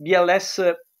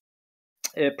BLS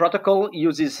protocol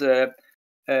uses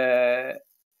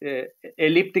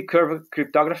elliptic curve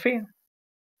cryptography,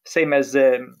 same as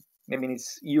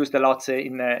it's used a lot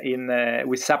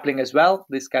with sapling as well.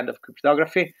 This kind of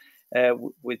cryptography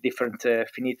with different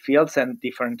finite fields and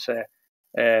different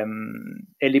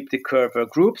elliptic curve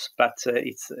groups, but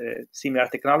it's similar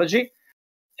technology.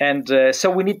 And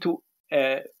so we need to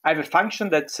have a function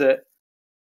that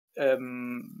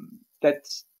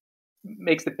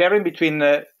makes the pairing between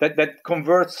that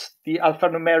converts the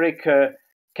alphanumeric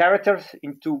characters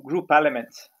into group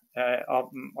elements of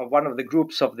one of the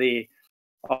groups of the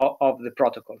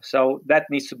protocol. So that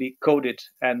needs to be coded,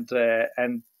 and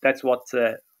that's what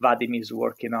Vadim is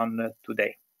working on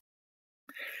today.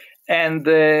 And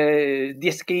the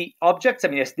SDK objects.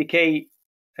 SDK.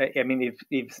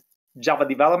 If Java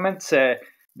development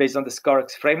based on the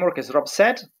zk-SNARKs framework, as Rob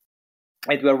said,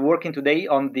 and we are working today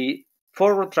on the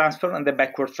forward transfer and the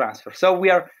backward transfer. So we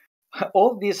are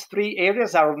all these 3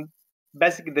 areas are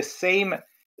basically the same.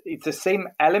 It's the same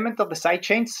element of the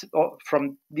sidechains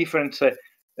from different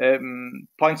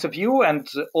points of view, and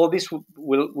all this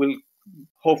will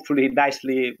hopefully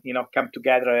nicely come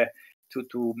together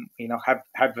to have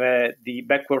the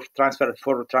backward transfer and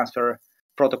forward transfer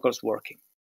protocols working.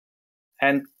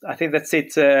 And I think that's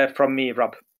it from me,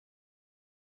 Rob.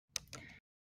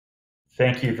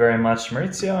 Thank you very much,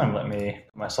 Maurizio, and let me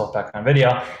put myself back on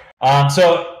video.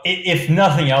 So if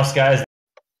nothing else, guys,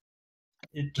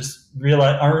 just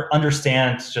realize or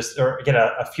understand, or get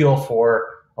a feel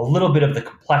for a little bit of the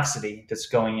complexity that's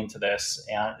going into this.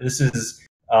 And this is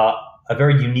a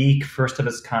very unique, first of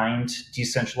its kind,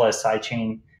 decentralized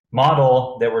sidechain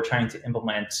model that we're trying to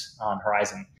implement on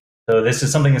Horizen. So this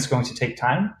is something that's going to take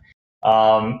time,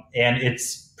 and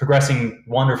it's progressing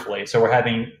wonderfully. So we're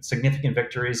having significant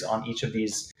victories on each of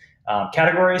these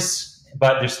categories,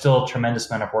 but there's still a tremendous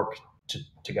amount of work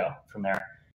to go from there.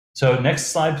 So next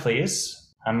slide, please.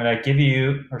 I'm going to give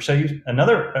you or show you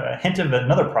another hint of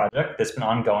another project that's been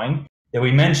ongoing that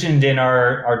we mentioned in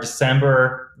our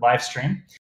December live stream.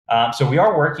 So we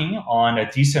are working on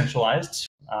a decentralized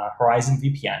Horizen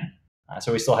VPN.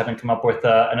 So we still haven't come up with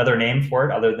another name for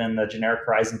it other than the generic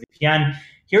Horizen VPN.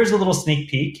 Here's a little sneak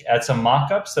peek at some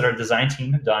mock-ups that our design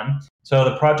team have done. So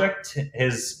the project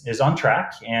is on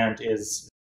track and is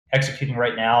executing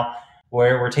right now,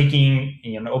 where we're taking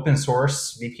an open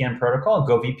source VPN protocol,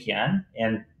 GoVPN,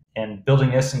 and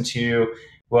building this into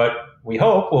what we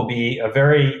hope will be a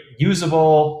very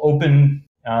usable, open,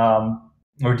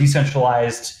 or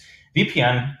decentralized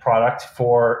VPN product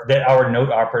that our node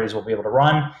operators will be able to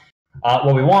run.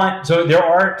 What we want, so there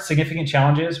are significant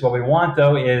challenges. What we want,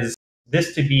 though, is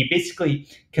this to be basically,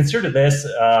 consider this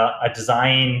a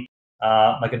design,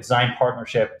 like a design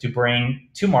partnership to bring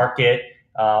to market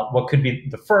what could be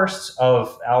the first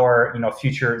of our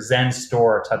future Zen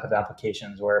store type of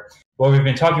applications, where what we've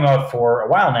been talking about for a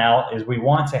while now is we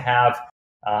want to have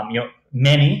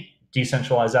many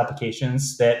decentralized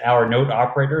applications that our node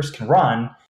operators can run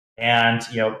and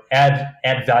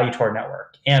add value to our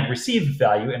network and receive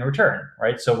value in return,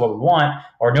 right? So what we want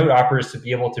our node operators to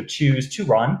be able to choose to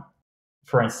run,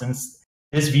 for instance,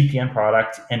 this VPN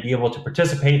product and be able to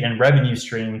participate in revenue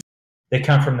streams that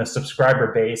come from the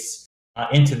subscriber base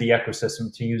into the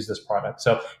ecosystem to use this product.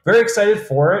 So very excited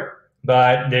for it,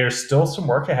 but there's still some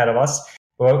work ahead of us.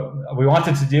 What we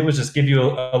wanted to do was just give you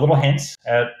a little hint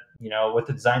at what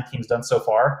the design team's done so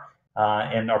far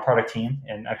and our product team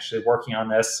and actually working on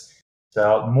this.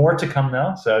 So more to come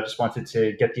though. So I just wanted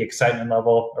to get the excitement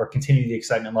level or continue the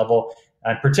excitement level,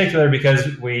 in particular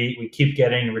because we keep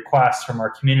getting requests from our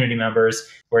community members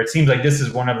where it seems like this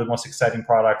is one of the most exciting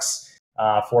products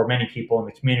for many people in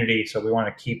the community. So we want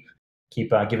to keep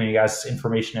giving you guys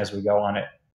information as we go on it.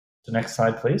 So next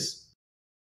slide, please.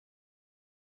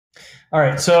 All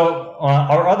right, so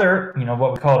our other,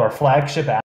 what we call it our flagship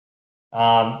app,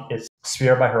 is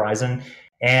Sphere by Horizen,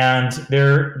 and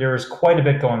there's quite a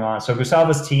bit going on. So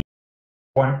Gustavo's team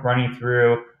running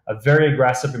through a very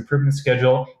aggressive improvement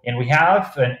schedule, and we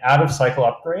have an out-of-cycle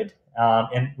upgrade.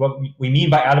 And what we mean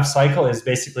by out-of-cycle is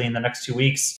basically in the next 2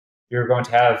 weeks, you're going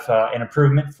to have an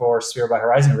improvement for Sphere by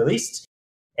Horizen released.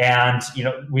 And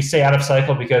we say out of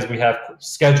cycle because we have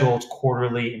scheduled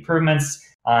quarterly improvements.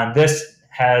 This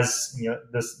has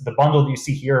the bundle you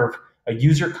see here of a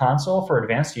user console for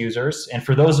advanced users, and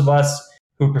for those of us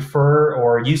who prefer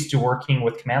or are used to working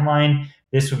with command line,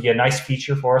 this would be a nice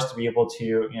feature for us to be able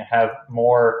to have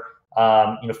more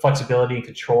flexibility and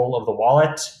control of the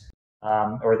wallet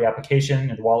or the application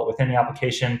and the wallet within the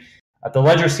application. The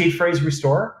ledger seed phrase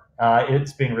restore,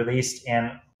 it's being released,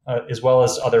 and as well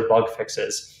as other bug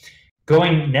fixes.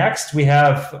 Going next, we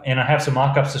have, and I have some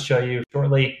mock-ups to show you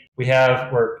shortly,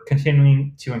 we're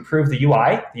continuing to improve the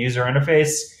UI, the user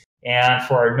interface. And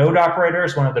for our node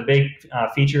operators, one of the big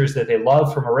features that they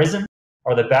love from Horizen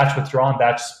are the batch withdraw and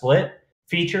batch split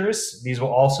features. These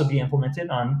will also be implemented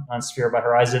on Sphere by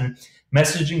Horizen.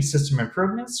 Messaging system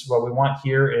improvements. What we want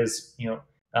here is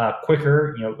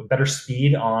quicker, better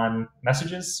speed on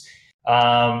messages.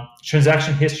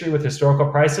 Transaction history with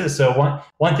historical prices. So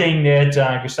one thing that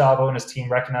Gustavo and his team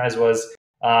recognized was,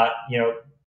 on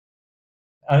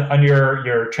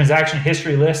your transaction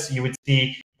history list, you would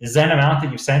see the Zen amount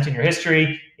that you sent in your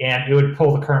history, and it would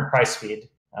pull the current price feed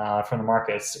from the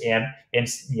markets, and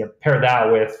pair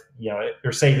that with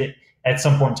or say that at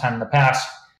some point in time in the past,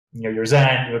 your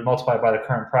Zen, you would multiply by the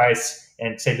current price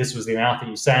and say this was the amount that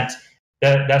you sent.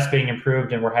 That's being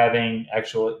improved, and we're having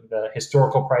the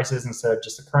historical prices instead of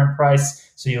just the current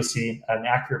price. So you'll see an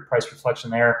accurate price reflection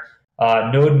there.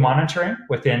 Node monitoring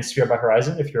within Sphere by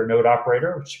Horizen if you're a node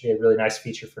operator, which should be a really nice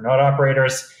feature for node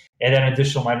operators. And then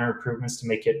additional minor improvements to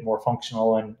make it more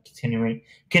functional and continuing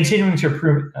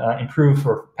to improve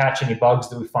or patch any bugs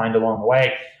that we find along the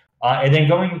way. And then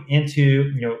going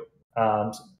into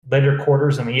later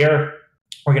quarters in the year,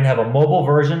 we're going to have a mobile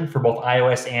version for both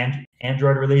iOS and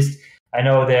Android released. I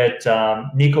know that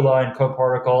Nicola and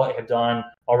CodeParticle have done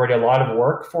already a lot of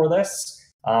work for this.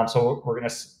 So we're going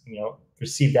to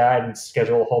receive that and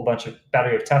schedule a whole bunch of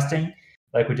battery of testing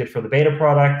like we did for the beta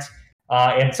product.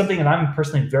 And something that I'm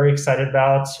personally very excited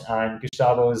about, and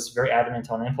Gustavo is very adamant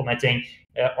on implementing,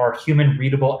 are human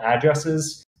readable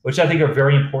addresses. which I think are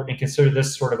very important, and consider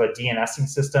this sort of a DNSing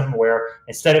system where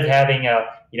instead of having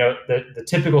the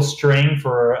typical string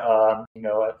for a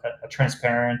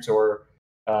transparent or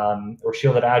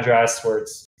shielded address where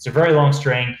it's a very long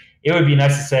string, it would be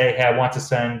nice to say, hey, I want to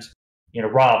send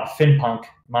Rob Finpunk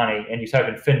money, and you type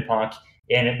in Finpunk,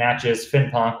 and it matches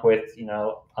Finpunk with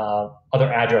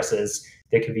other addresses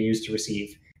that could be used to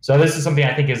receive. So this is something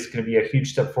I think is going to be a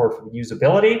huge step forward for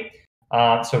usability.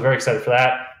 So very excited for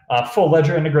that. Full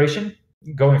ledger integration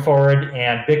going forward,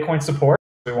 and Bitcoin support.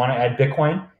 We want to add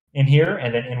Bitcoin in here,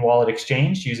 and then in-wallet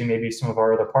exchange using maybe some of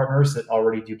our other partners that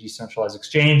already do decentralized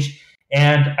exchange.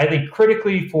 And I think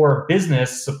critically for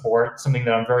business support, something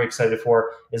that I'm very excited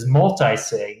for is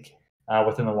multi-sig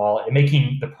within the wallet, and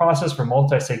making the process for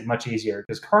multi-sig much easier.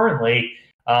 Because currently,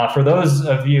 for those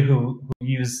of you who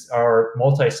use our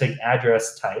multi-sig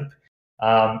address type,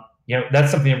 that's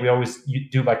something that we always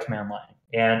do by command line,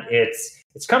 and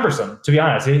it's cumbersome. To be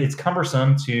honest, it's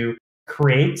cumbersome to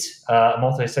create a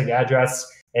multi-sig address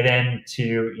and then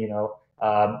to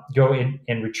go in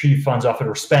and retrieve funds off it,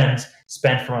 or spend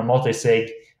from a multi-sig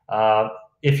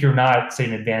if you're not, say,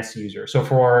 an advanced user. So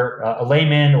for a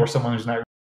layman or someone who's not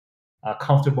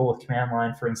comfortable with command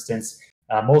line, for instance,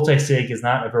 multi-sig is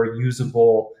not a very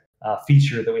usable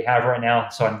feature that we have right now.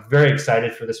 So I'm very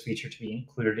excited for this feature to be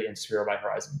included in Sphero by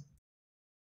Horizen.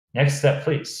 Next step,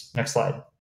 please. Next slide.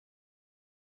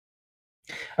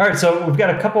 All right, so we've got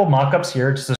a couple of mock-ups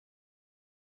here. So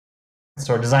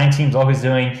our design team's always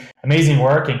doing amazing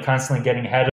work and constantly getting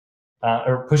ahead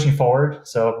or pushing forward.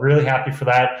 So really happy for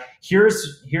that.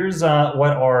 Here's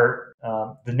what our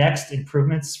the next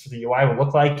improvements for the UI will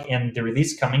look like in the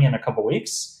release coming in a couple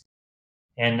weeks.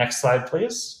 And next slide,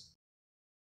 please.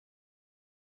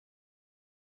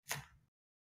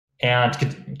 And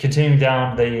continuing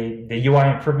down the UI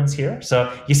improvements here.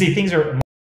 So you see things are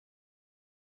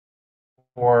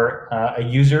for a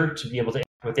user to be able to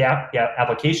interact with the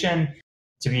application,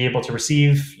 to be able to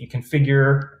receive, you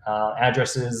configure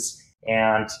addresses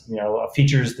and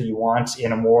features that you want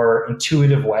in a more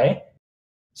intuitive way.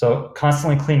 So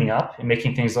constantly cleaning up and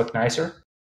making things look nicer.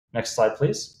 Next slide,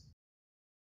 please.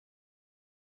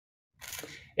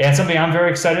 And something I'm very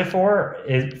excited for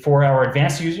is for our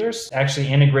advanced users, actually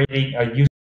integrating a user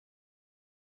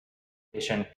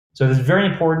application. So this is very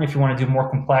important if you want to do more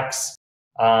complex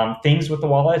things with the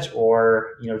wallet,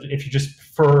 or if you just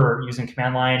prefer using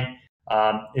command line.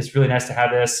 It's really nice to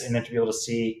have this, and then to be able to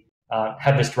see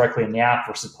have this directly in the app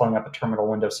versus pulling up a terminal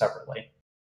window separately.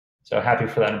 So happy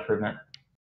for that improvement.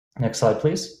 Next slide,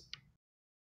 please.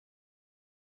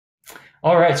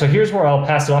 All right, so here's where I'll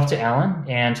pass it off to Alan,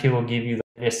 and he will give you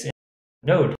this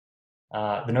node,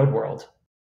 the node world.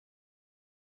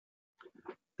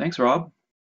 Thanks, Rob.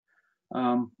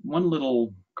 One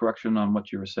little correction on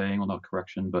what you were saying. Well, not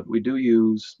correction, but we do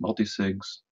use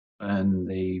multi-sigs and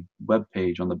the web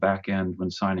page on the back end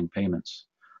when signing payments.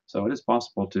 So it is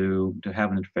possible to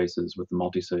have interfaces with the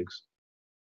multi-sigs.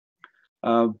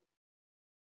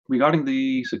 Regarding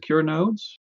the secure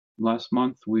nodes, last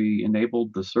month we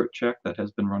enabled the cert check that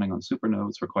has been running on super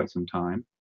nodes for quite some time.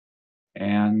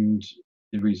 And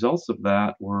the results of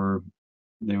that were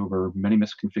there were many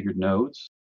misconfigured nodes,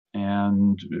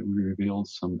 and we revealed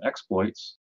some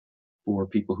exploits for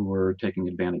people who were taking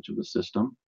advantage of the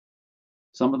system.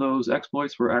 Some of those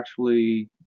exploits were actually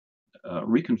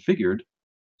reconfigured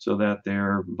so that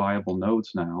they're viable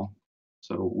nodes now.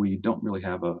 So we don't really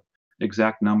have an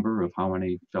exact number of how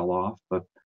many fell off, but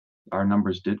our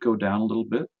numbers did go down a little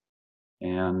bit.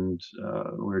 And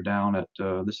we're down at,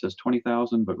 this says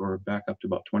 20,000, but we're back up to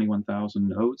about 21,000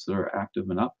 nodes that are active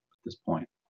and up at this point.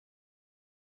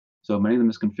 So many of the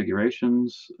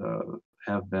misconfigurations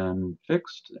have been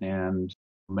fixed, and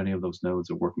many of those nodes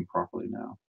are working properly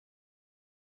now.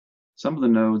 Some of the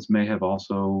nodes may have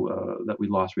also, that we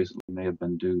lost recently, may have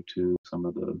been due to some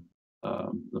of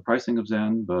the pricing of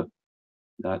Zen, but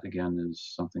that again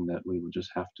is something that we would just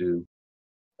have to,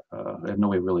 have no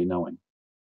way of really knowing.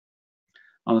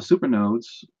 On the super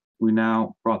nodes, we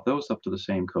now brought those up to the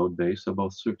same code base. So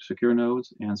both secure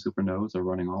nodes and super nodes are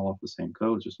running all off the same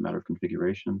code. It's just a matter of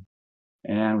configuration.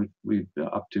 And we've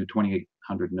up to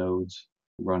 2,800 nodes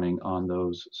running on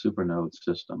those super node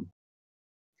system.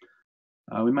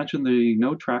 We mentioned the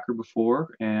node tracker before,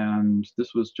 and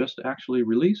this was just actually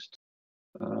released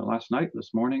last night.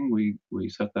 This morning we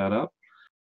set that up,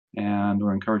 and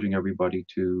we're encouraging everybody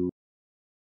to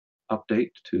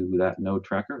update to that node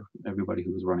tracker, everybody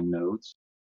who was running nodes.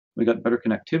 We got better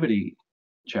connectivity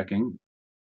checking,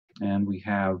 and we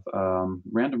have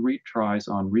random retries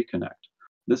on reconnect.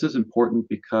 This is important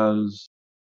because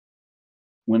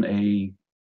when a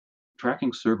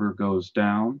tracking server goes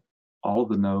down, all of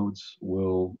the nodes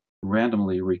will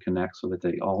randomly reconnect so that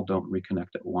they all don't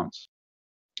reconnect at once.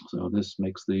 So this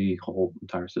makes the whole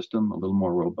entire system a little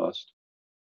more robust.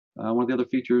 One of the other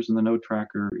features in the node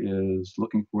tracker is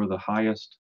looking for the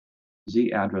highest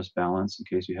Z address balance in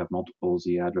case you have multiple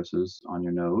Z addresses on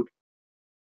your node.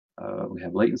 We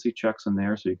have latency checks in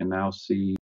there, so you can now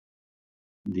see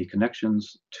the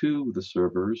connections to the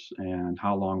servers and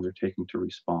how long they're taking to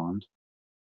respond.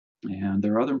 And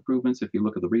there are other improvements. If you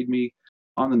look at the README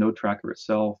on the node tracker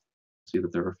itself, see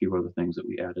that there are a few other things that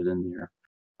we added in there.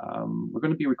 We're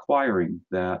going to be requiring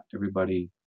that everybody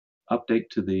update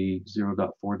to the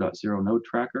 0.4.0 node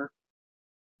tracker,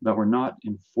 but we're not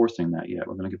enforcing that yet.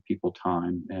 We're going to give people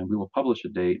time, and we will publish a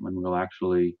date when we'll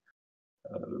actually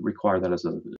require that as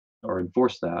or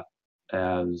enforce that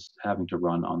as having to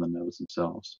run on the nodes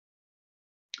themselves.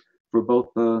 For both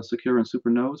the secure and super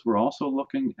nodes, we're also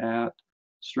looking at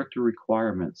stricter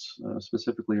requirements,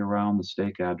 specifically around the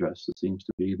stake address. It seems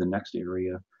to be the next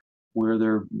area where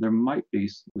there might be,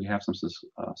 we have some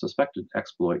suspected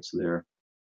exploits there,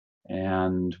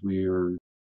 and we're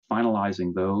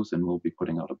finalizing those, and we'll be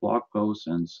putting out a blog post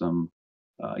and some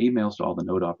emails to all the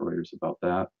node operators about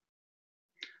that.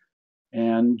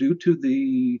 And due to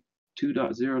the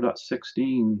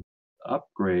 2.0.16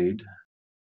 upgrade,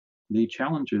 the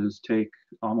challenges take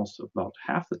almost about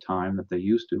half the time that they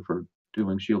used to for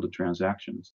doing shielded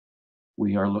transactions.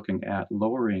 We are looking at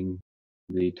lowering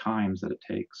the times that it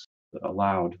takes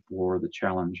allowed for the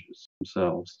challenges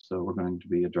themselves. So we're going to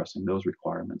be addressing those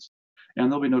requirements. And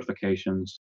there'll be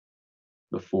notifications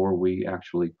before we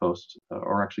actually post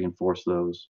or actually enforce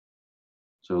those.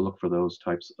 So look for those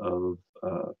types of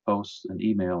posts and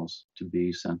emails to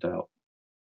be sent out.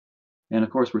 And of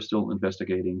course, we're still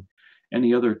investigating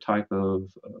any other type of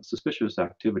suspicious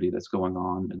activity that's going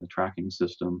on in the tracking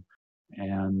system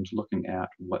and looking at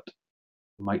what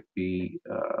might be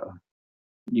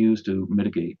used to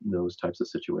mitigate those types of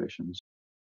situations.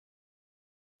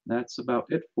 That's about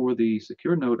it for the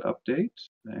secure node update,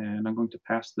 and I'm going to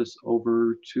pass this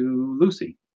over to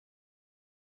Lucy.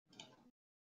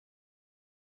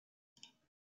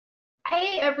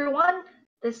 Hey everyone,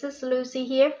 this is Lucy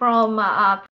here from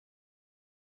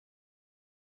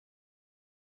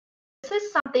this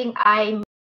is something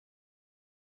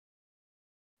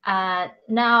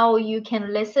now you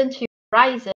can listen to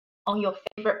Horizen on your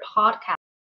favorite podcast,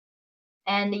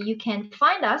 and you can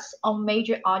find us on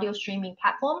major audio streaming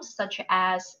platforms such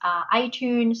as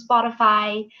iTunes,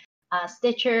 Spotify,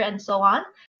 Stitcher, and so on.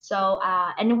 So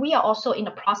and we are also in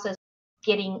the process of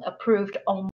getting approved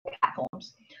on more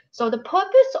platforms. So the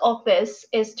purpose of this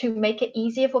is to make it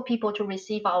easier for people to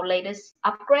receive our latest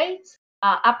upgrades,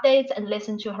 updates, and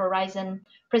listen to Horizen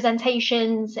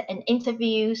presentations and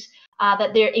interviews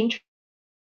that they're interested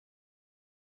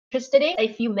in.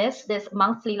 If you miss this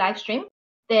monthly live stream,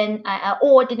 then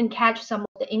or didn't catch some of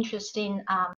the interesting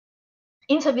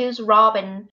interviews Rob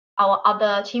and our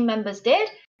other team members did,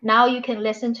 now you can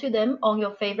listen to them on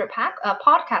your favorite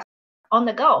podcast on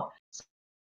the go.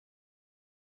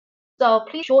 So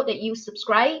please ensure that you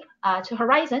subscribe to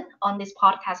Horizen on these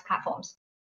podcast platforms.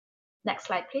 Next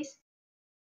slide, please.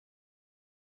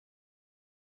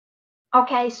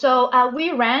 Okay, so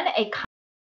we ran a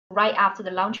right after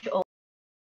the launch of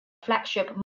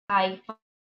flagship multi-function.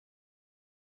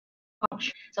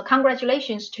 So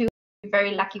congratulations to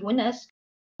very lucky winners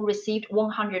who received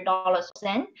 $100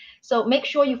 then. So make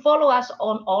sure you follow us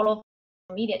on all of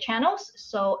media channels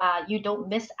so you don't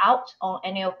miss out on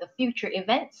any of the future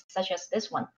events such as this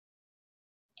one.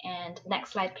 And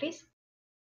next slide, please.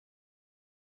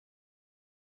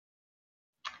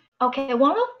 Okay,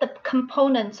 one of the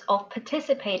components of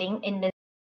participating in this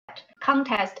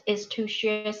contest is to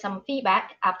share some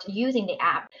feedback after using the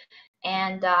app.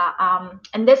 And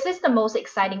this is the most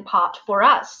exciting part for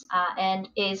us and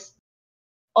is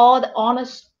all the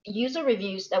honest user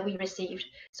reviews that we received.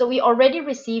 So we already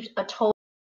received a total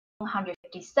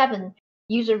 157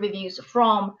 user reviews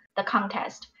from the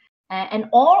contest, and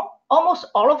almost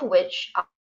all of which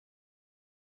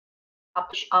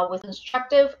are with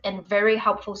constructive and very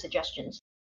helpful suggestions.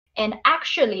 And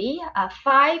actually,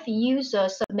 5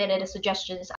 users submitted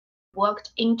suggestions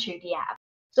worked into the app.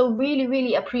 So really,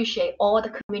 really appreciate all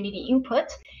the community input,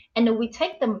 and we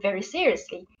take them very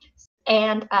seriously.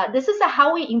 And this is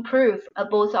how we improve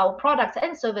both our products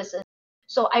and services.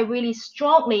 So I really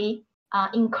strongly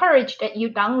encourage that you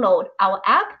download our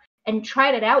app and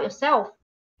try it out yourself,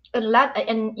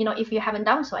 and if you haven't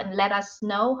done so, and let us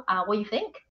know what you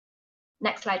think.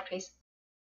 Next slide, please.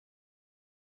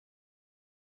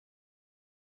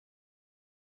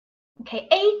 Okay,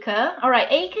 Acre. All right,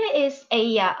 Acre is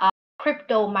a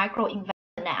crypto micro investment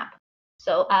app.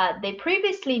 So they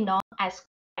previously known as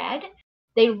Red.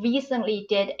 They recently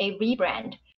did a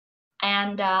rebrand,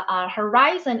 and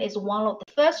Horizen is one of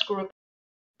the first group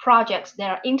projects that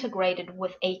are integrated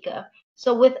with Acre.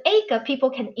 So with Acre,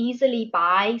 people can easily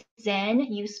buy Zen,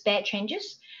 use spare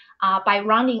changes by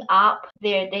rounding up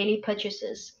their daily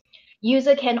purchases.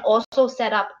 User can also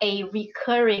set up a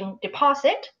recurring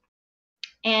deposit,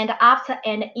 and after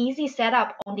an easy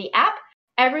setup on the app,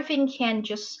 everything can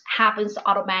just happens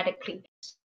automatically.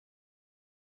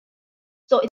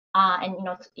 So it's and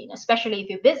especially if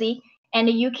you're busy, and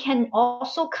you can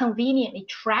also conveniently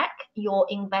track your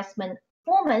investment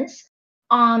performance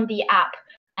on the app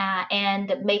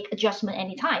and make adjustment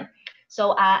anytime.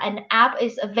 So an app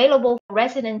is available for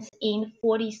residents in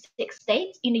 46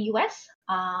 states in the US.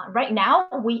 Right now,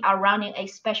 we are running a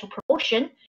special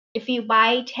promotion. If you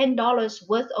buy $10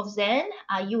 worth of Zen,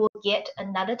 you will get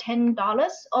another $10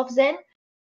 of Zen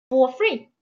for free.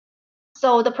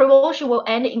 So the promotion will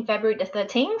end in February the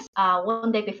 13th,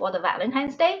 one day before the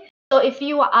Valentine's Day. So if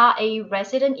you are a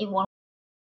resident in one of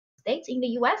the states in the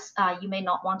US, you may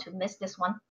not want to miss this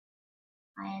one.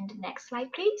 And next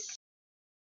slide, please.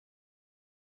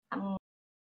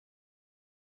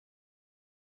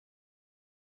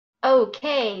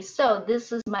 Okay, so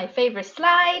this is my favorite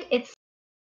slide. It's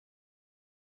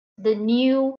the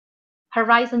new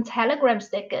Horizen Telegram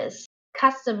stickers,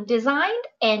 custom designed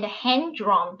and hand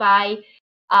drawn by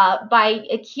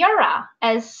Kiara.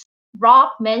 As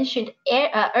Rob mentioned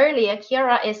earlier,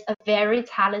 Kiara is a very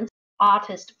talented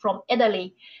artist from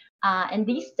Italy, and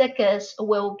these stickers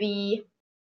will be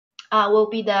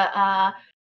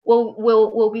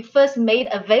first made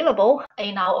available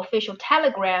in our official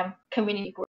Telegram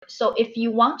community group. So if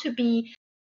you want to be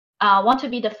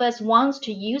the first ones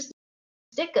to use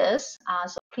stickers,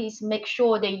 so please make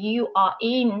sure that you are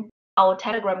in our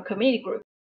Telegram community group.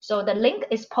 So the link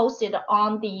is posted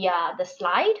on the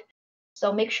slide.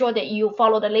 So make sure that you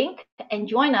follow the link and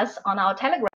join us on our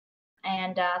Telegram.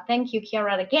 And thank you,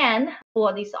 Kiara, again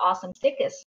for these awesome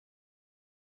stickers.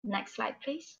 Next slide,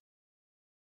 please.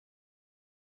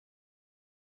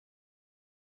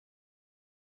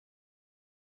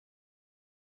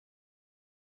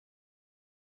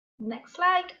 Next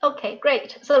slide. Okay,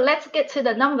 great. So let's get to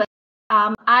the numbers.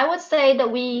 I would say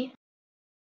that we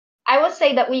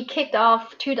kicked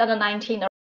off 2019.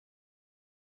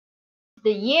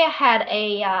 The year had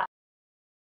a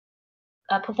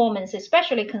performance,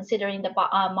 especially considering the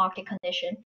market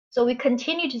condition. So we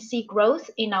continue to see growth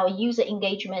in our user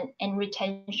engagement and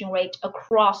retention rate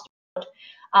across the world,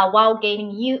 while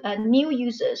gaining new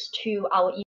users to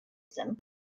our ecosystem.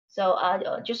 So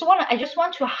I just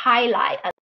want to highlight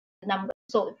the number.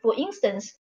 So for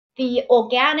instance, the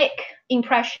organic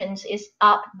impressions is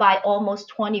up by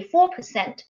almost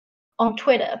 24% on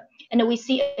Twitter, and we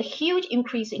see a huge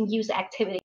increase in user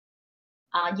activity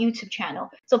YouTube channel.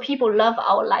 So people love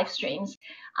our live streams,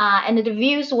 and the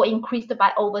views were increased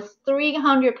by over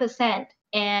 300%,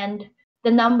 and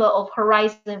the number of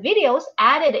Horizen videos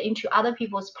added into other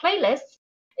people's playlists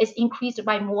is increased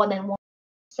by more than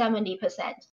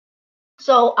 70%.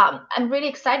 So I'm really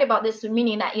excited about this,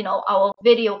 meaning that our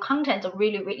video content are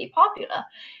really popular,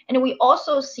 and we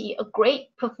also see a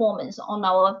great performance on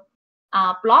our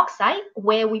blog site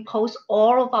where we post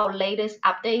all of our latest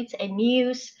updates and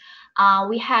news.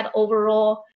 We had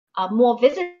overall more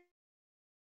visitors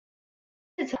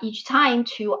each time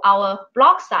to our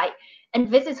blog site, and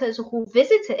visitors who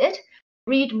visited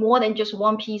read more than just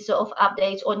one piece of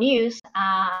updates or news,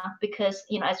 because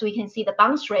as we can see, the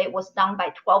bounce rate was down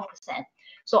by 12%.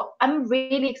 So I'm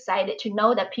really excited to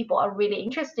know that people are really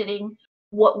interested in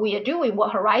what we are doing,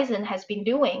 what Horizen has been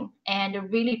doing,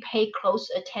 and really pay close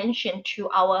attention to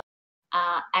our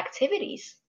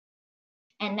activities.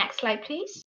 And next slide,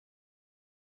 please.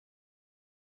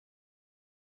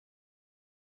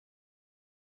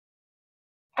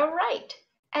 All right,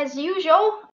 as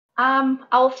usual,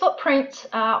 our footprint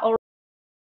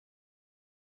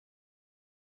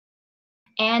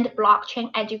and blockchain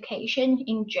education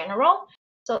in general.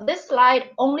 So this slide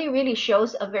only really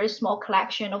shows a very small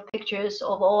collection of pictures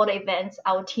of all the events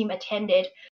our team attended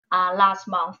last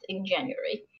month in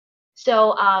January.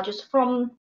 So just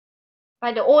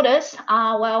by the orders,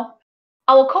 well,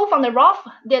 our co-founder Rolf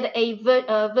did a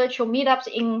virtual meetups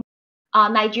in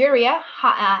Nigeria,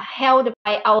 held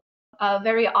by our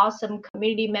very awesome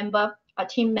community member,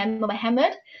 team member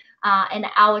Mohammed, and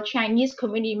our Chinese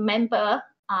community member,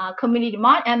 community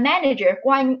manager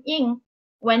Guan Ying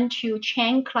went to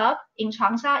Chang Club in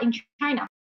Changsha in China,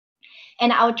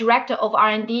 and our director of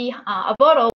R&D,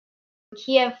 Alberto,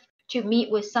 Kiev to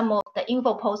meet with some of the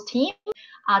InfoPost team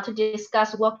to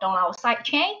discuss work on our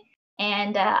sidechain.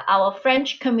 and our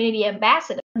French community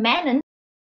ambassador, Manon,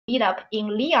 meetup in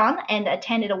Lyon and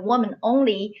attended a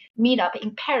woman-only meetup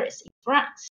in Paris, in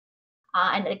France.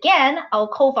 And again, our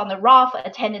co-founder Rolf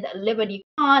attended a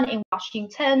LibertyCon in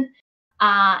Washington,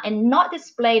 and not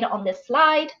displayed on this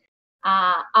slide.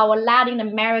 Our Latin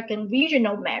American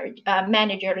regional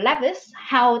manager Levis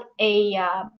held a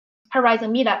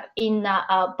Horizen meetup in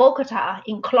Bogota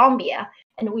in Colombia,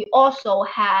 and we also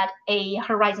had a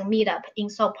Horizen meetup in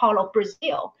Sao Paulo,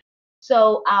 Brazil.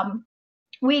 So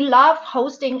we love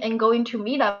hosting and going to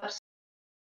meetups,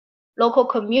 local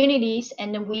communities,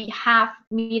 and we have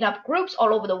meetup groups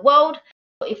all over the world.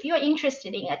 So if you're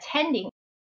interested in attending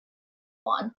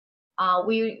one,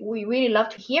 we really love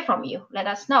to hear from you. Let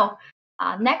us know.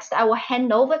 Next, I will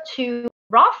hand over to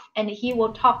Rolf, and he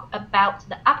will talk about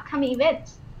the upcoming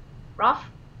events. Rolf?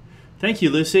 Thank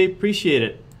you, Lucy. Appreciate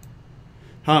it.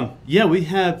 Yeah, we've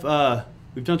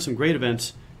done some great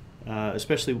events,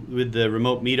 especially with the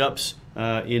remote meetups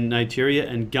in Nigeria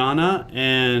and Ghana,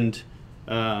 and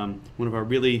one of our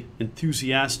really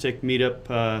enthusiastic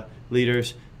meetup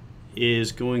leaders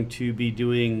is going to be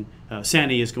doing,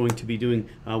 Sani is going to be doing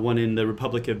one in the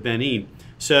Republic of Benin.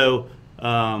 So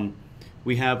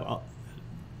we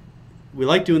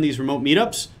like doing these remote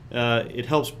meetups. It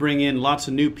helps bring in lots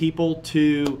of new people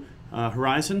to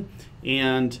Horizen,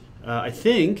 and I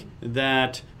think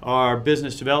that our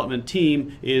business development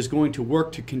team is going to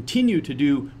work to continue to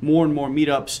do more and more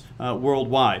meetups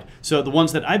worldwide. So the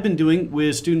ones that I've been doing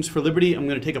with Students for Liberty, I'm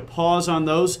going to take a pause on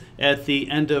those at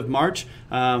the end of March.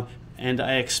 And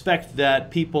I expect that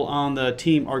people on the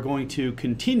team are going to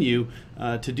continue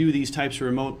to do these types of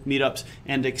remote meetups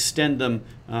and extend them,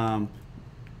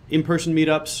 in-person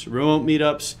meetups, remote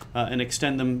meetups, and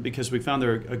extend them, because we found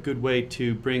they're a good way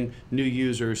to bring new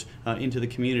users into the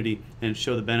community and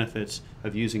show the benefits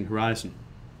of using Horizen.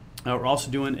 We're also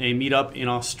doing a meetup in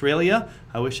Australia.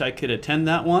 I wish I could attend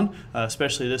that one,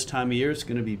 especially this time of year. It's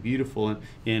going to be beautiful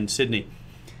in Sydney.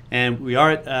 And we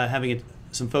are having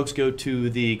some folks go to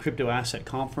the Crypto Asset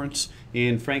Conference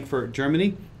in Frankfurt,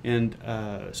 Germany. And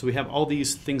so we have all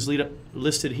these things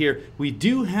listed here. We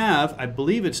do have, I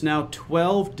believe it's now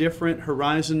 12 different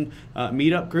Horizen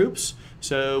meetup groups.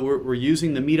 So we're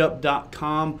using the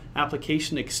meetup.com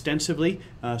application extensively.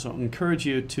 So I encourage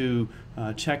you to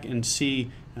check and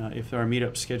see if there are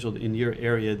meetups scheduled in your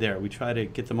area there. We try to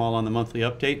get them all on the monthly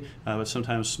update, but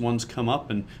sometimes ones come up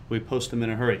and we post them in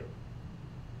a hurry.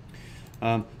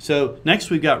 So next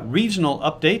we've got regional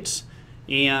updates,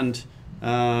 and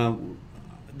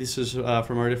this is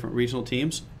from our different regional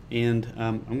teams, and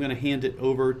I'm going to hand it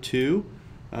over to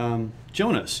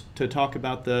Jonas to talk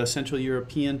about the Central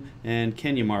European and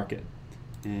Kenya market.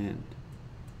 And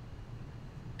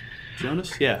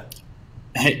Jonas, yeah.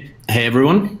 Hey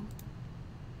everyone.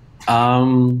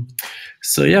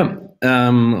 So yeah,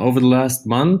 over the last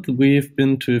month we've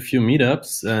been to a few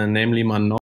meetups, namely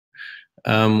Manon.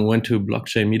 Went to a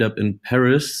blockchain meetup in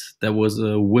Paris. That was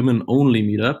a women-only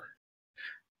meetup.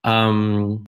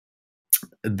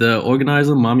 The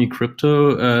organizer, Mami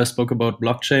Crypto, spoke about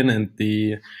blockchain, and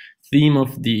the theme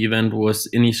of the event was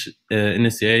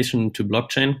initiation to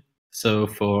blockchain. So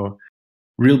for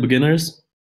real beginners,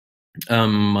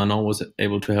 Manon was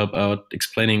able to help out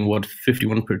explaining what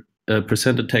 51%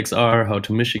 attacks are, how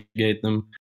to mitigate them.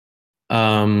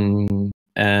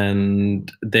 And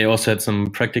they also had some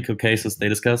practical cases they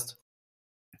discussed.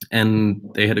 And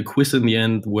they had a quiz in the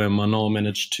end where Manon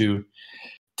managed to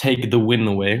take the win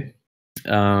away.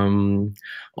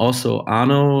 Also,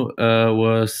 Arno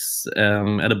was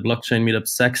at a blockchain meetup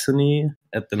Saxony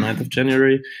at the 9th of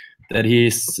January that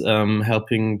he's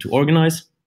helping to organize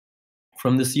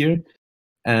from this year.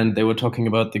 And they were talking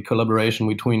about the collaboration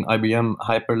between IBM,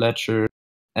 Hyperledger,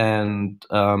 and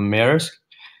Maersk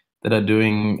that are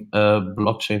doing a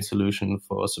blockchain solution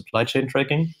for supply chain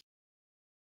tracking.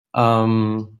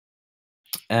 And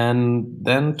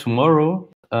then tomorrow,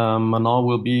 Manon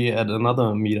will be at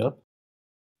another meetup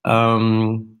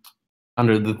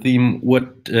under the theme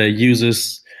what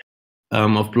users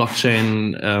of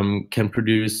blockchain can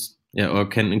produce, or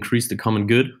can increase the common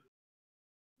good.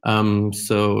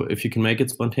 So if you can make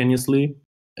it spontaneously,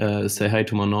 say hi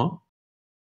to Manon.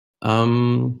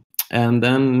 And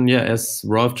then, yeah, as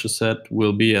Rolf just said,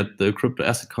 we'll be at the Crypto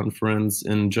Asset Conference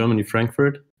in Germany,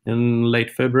 Frankfurt, in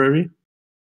late February.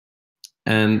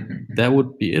 And that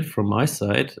would be it from my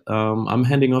side. I'm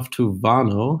handing off to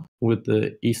Vano with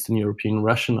the Eastern European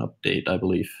Russian update, I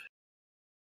believe.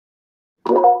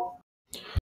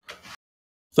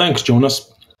 Thanks,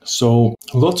 Jonas. So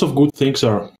lots of good things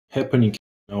are happening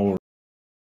in our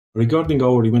Regarding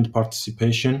our event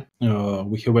participation,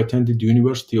 we have attended the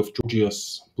University of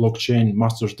Georgia's Blockchain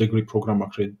Master's Degree Program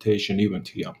Accreditation event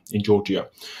here in Georgia.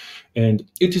 And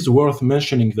it is worth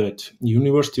mentioning that the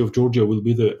University of Georgia will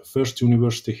be the first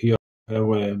university here to have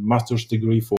a master's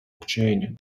degree for blockchain.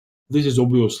 And this is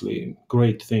obviously a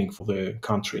great thing for the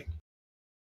country.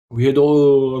 We had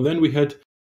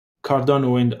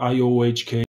Cardano and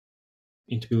IOHK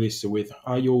in Tbilisi with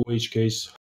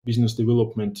IOHK's business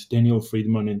development, Daniel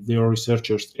Friedman, and their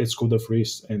researchers, Skoda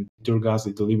Fries and Peter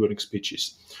Gazi, delivering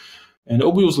speeches. And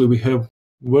obviously, we have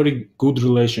very good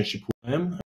relationship with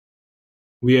them.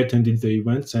 We attended the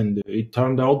events, and it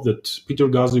turned out that Peter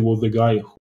Gazi was the guy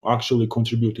who actually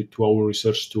contributed to our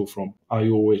research too from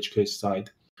IOHK's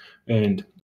side. And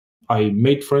I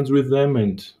made friends with them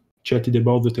and chatted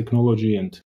about the technology,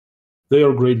 and they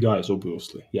are great guys,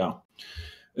 obviously, yeah.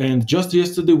 And just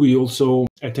yesterday, we also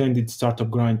attended Startup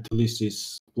Grind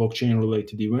Tbilisi's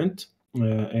blockchain-related event.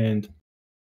 And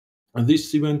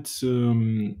this event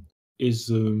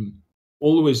is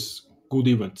always good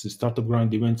events. The Startup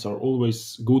Grind events are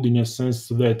always good in a sense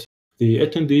that the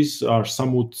attendees are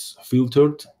somewhat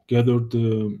filtered, gathered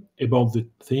about the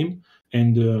theme.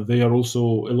 And there are also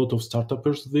a lot of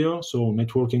startuppers there. So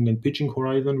networking and pitching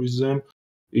Horizen with them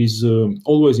is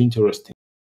always interesting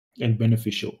and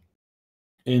beneficial.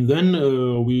 And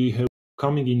then we have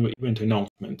coming in event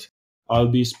announcement. I'll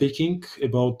be speaking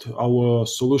about our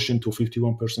solution to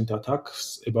 51%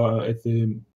 attacks at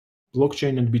the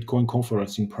Blockchain and Bitcoin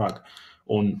conference in Prague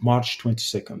on March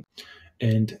 22nd.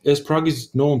 And as Prague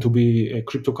is known to be a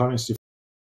cryptocurrency,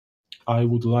 I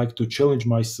would like to challenge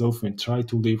myself and try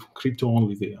to live crypto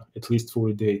only there, at least for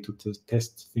a day, to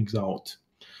test things out.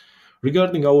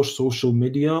 Regarding our social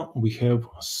media, we have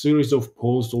a series of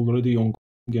polls already ongoing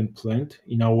and planned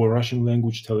in our Russian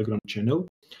language Telegram channel.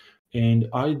 And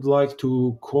I'd like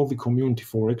to call the community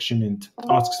for action and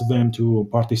ask them to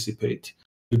participate.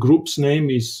 The group's name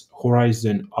is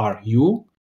Horizen RU,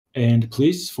 and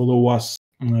please follow us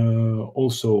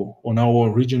also on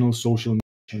our regional social media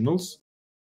channels.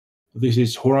 This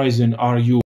is Horizen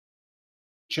RU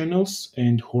channels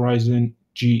and Horizen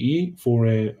GE for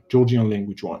a Georgian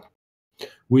language one.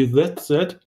 With that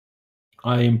said,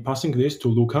 I am passing this to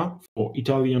Luca for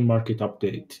Italian market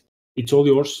update. It's all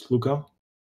yours, Luca.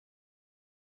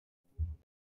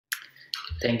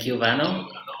 Thank you, Vano.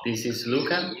 This is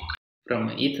Luca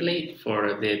from Italy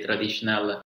for the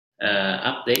traditional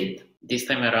update. This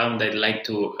time around, I'd like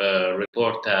to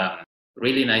report a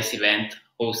really nice event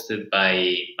hosted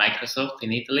by Microsoft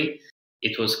in Italy.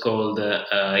 It was called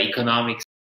Economics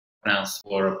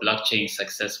for Blockchain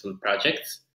Successful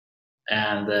Projects.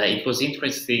 And it was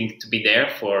interesting to be there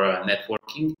for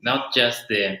networking, not just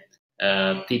the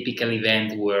typical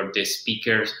event where the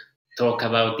speakers talk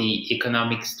about the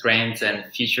economic trends and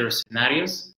future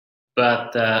scenarios,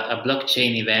 but a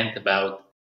blockchain event about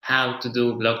how to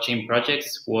do blockchain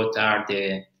projects, what are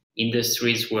the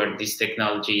industries where this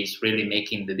technology is really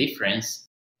making the difference,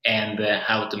 and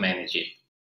how to manage it.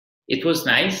 It was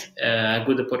nice, a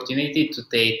good opportunity to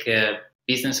take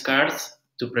business cards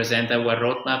to present our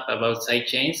roadmap about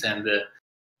sidechains. And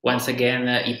once again,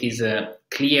 it is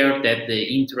clear that the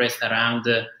interest around,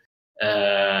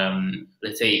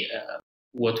 let's say,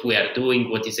 what we are doing,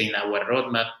 what is in our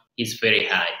roadmap is very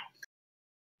high.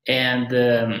 And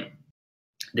the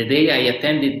day I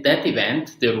attended that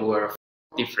event, there were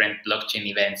different blockchain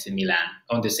events in Milan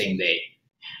on the same day.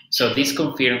 So this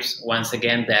confirms once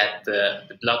again that the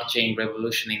blockchain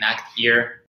revolution in act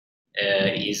here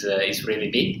is really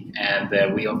big,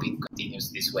 and we hope it continues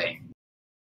this way.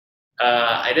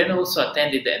 I then also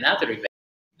attended another event,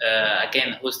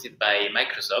 again hosted by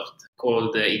Microsoft,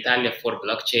 called Italia for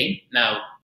Blockchain. Now,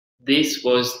 this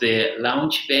was the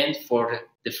launch event for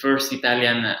the first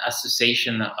Italian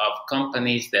association of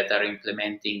companies that are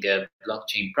implementing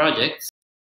blockchain projects,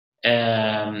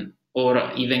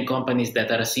 or even companies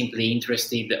that are simply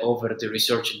interested over the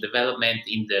research and development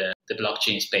in the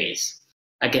blockchain space.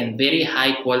 Again, very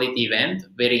high quality event,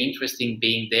 very interesting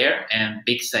being there, and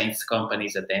big science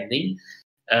companies attending.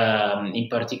 In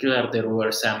particular, there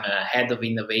were some head of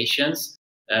innovations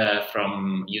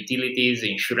from utilities,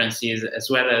 insurances, as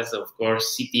well as, of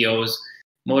course, CTOs.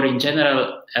 More in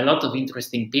general, a lot of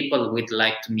interesting people we'd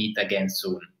like to meet again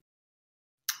soon.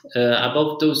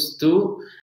 Above those two,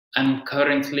 I'm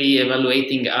currently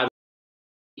evaluating other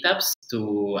meetups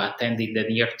to attend in the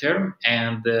near term,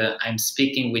 and I'm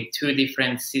speaking with two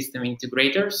different system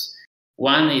integrators.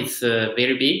 One is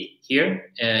very big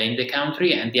here in the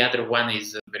country, and the other one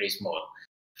is very small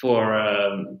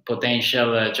for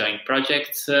potential joint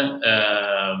projects.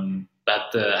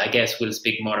 But I guess we'll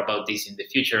speak more about this in the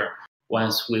future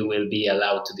once we will be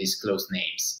allowed to disclose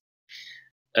names.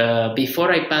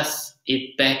 Before I pass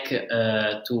it back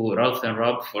to Rolf and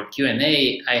Rob for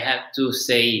Q&A, I have to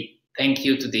say thank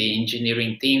you to the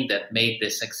engineering team that made the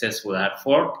successful hard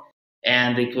fork.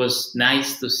 And it was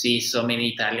nice to see so many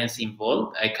Italians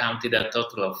involved. I counted a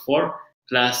total of 4,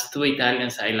 plus 2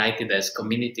 Italians highlighted as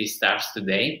community stars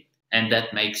today. And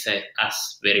that makes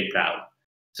us very proud.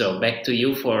 So back to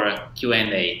you for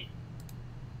Q&A.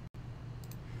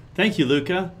 Thank you,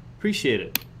 Luca. Appreciate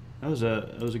it. That was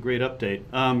a great update.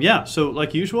 Yeah, so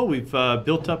like usual, we've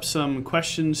built up some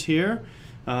questions here,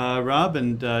 Rob,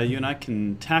 and you and I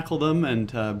can tackle them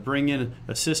and bring in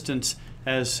assistance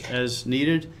as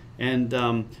needed. And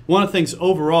one of the things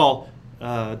overall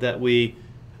that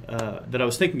I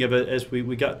was thinking of as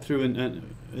we got through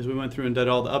and as we went through and did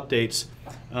all the updates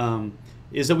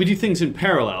is that we do things in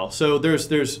parallel. So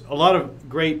there's a lot of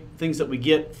great things that we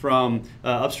get from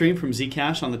upstream from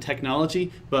Zcash on the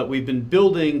technology, but we've been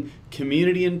building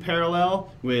community in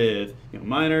parallel with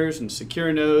miners and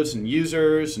secure nodes and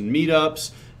users and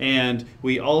meetups, and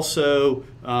we also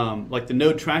like the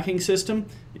node tracking system.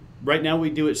 Right now we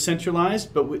do it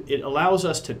centralized, but it allows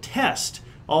us to test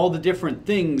all the different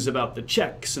things about the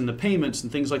checks and the payments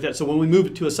and things like that. So when we move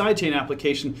it to a sidechain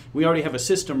application, we already have a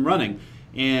system running.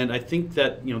 And I think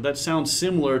that that sounds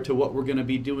similar to what we're going to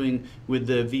be doing with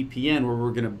the VPN, where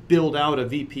we're going to build out a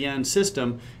VPN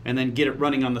system and then get it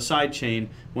running on the sidechain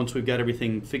once we've got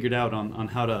everything figured out on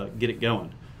how to get it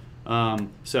going.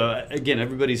 So again,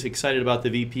 everybody's excited about the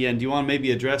VPN. Do you want to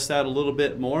maybe address that a little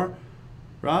bit more,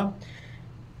 Rob?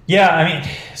 Yeah, I mean,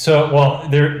 so, well,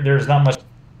 there's not much,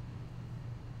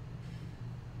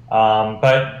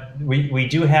 but we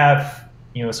do have,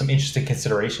 some interesting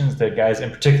considerations that guys,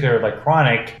 in particular, like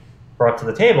Chronic, brought to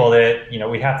the table that,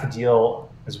 we have to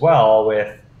deal as well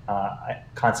with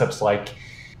concepts like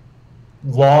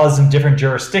laws in different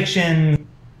jurisdictions.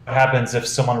 What happens if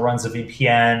someone runs a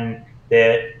VPN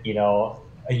that,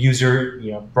 a user,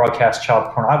 broadcasts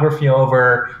child pornography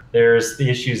over? There's the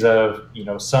issues of,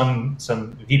 some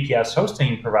VPS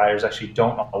hosting providers actually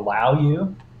don't allow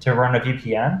you to run a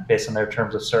VPN based on their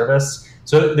terms of service.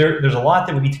 So there's a lot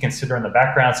that we need to consider in the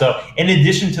background. So in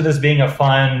addition to this being a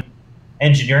fun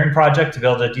engineering project to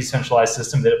build a decentralized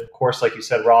system that, of course, like you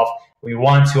said, Rolf, we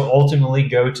want to ultimately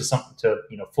go to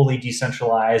fully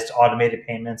decentralized automated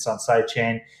payments on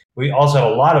sidechain. We also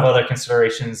have a lot of other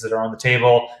considerations that are on the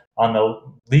table on the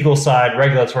legal side,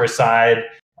 regulatory side,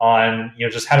 on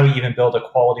just how do we even build a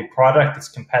quality product that's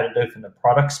competitive in the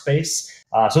product space.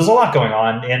 So there's a lot going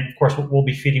on, and of course we'll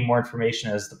be feeding more information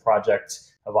as the project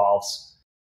evolves.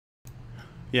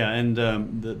 Yeah, and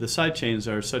the side chains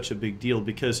are such a big deal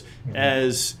because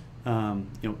as I've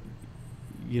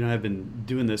been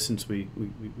doing this since we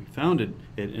founded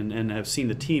it, and I've seen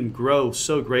the team grow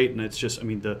so great, and it's just, I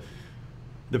mean,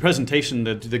 the presentation,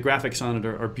 the graphics on it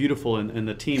are beautiful, and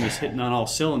the team is hitting on all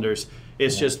cylinders.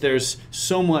 It's just there's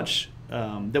so much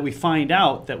that we find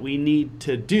out that we need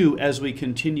to do as we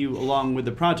continue along with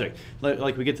the project.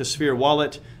 Like we get the Sphere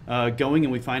wallet going,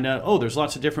 and we find out, oh, there's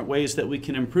lots of different ways that we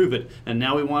can improve it. And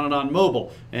now we want it on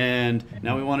mobile, and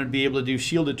now we want to be able to do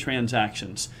shielded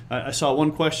transactions. I saw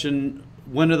one question: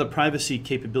 when are the privacy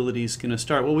capabilities going to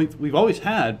start? Well, we've always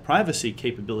had privacy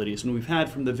capabilities, and we've had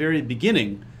from the very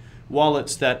beginning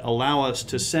wallets that allow us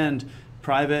to send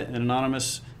private and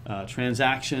anonymous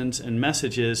transactions and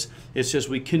messages. It's just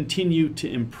we continue to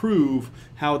improve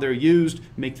how they're used,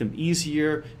 make them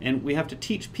easier, and we have to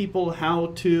teach people how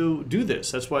to do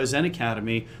this. That's why Zen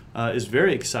Academy is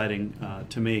very exciting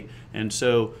to me. And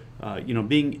so,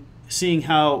 seeing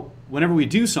how whenever we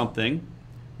do something,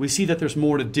 we see that there's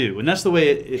more to do. And that's the way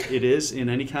it is in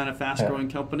any kind of fast-growing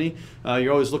company.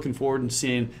 You're always looking forward and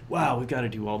seeing, wow, we've got to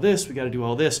do all this, we've got to do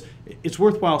all this. It's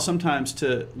worthwhile sometimes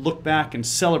to look back and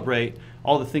celebrate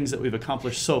all the things that we've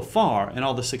accomplished so far and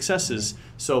all the successes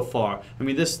so far. I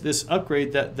mean, this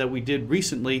upgrade that we did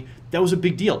recently, that was a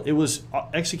big deal. It was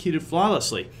executed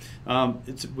flawlessly.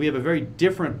 We have a very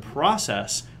different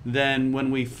process than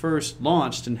when we first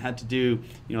launched and had to do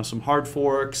some hard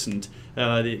forks, and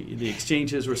the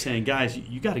exchanges were saying, guys,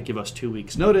 you got to give us 2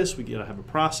 weeks notice, we got to have a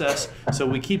process. So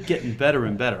we keep getting better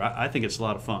and better. I think it's a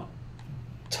lot of fun.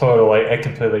 Totally, I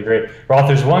completely agree. Rolf,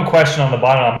 there's one question on the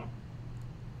bottom.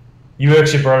 You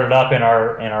actually brought it up in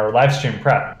our live stream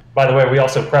prep. By the way, we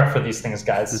also prep for these things,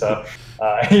 guys. So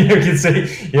you can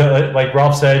see, like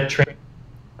Rolf said,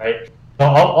 right? So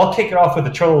I'll kick it off with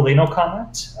a Trollolino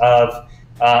comment of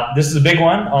this is a big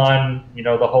one on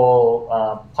the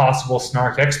whole possible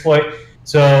snark exploit.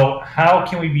 So how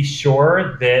can we be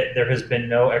sure that there has been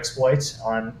no exploits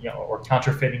on or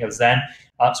counterfeiting of Zen?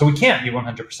 So we can't be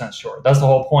 100% sure. That's the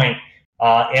whole point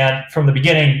And from the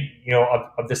beginning,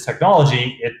 of this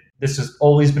technology, this has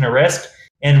always been a risk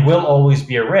and will always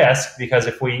be a risk, because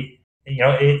if we,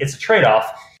 it's a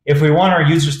trade-off. If we want our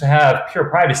users to have pure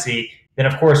privacy, then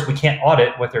of course we can't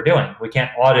audit what they're doing. We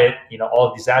can't audit, all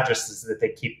of these addresses that they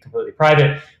keep completely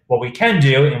private. What we can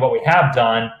do, and what we have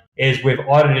done, is we've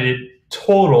audited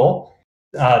total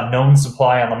known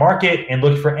supply on the market and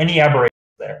looked for any aberrations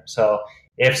there. So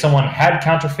if someone had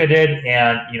counterfeited,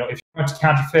 and if you want to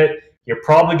counterfeit, you're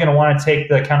probably going to want to take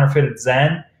the counterfeited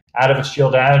Zen out of a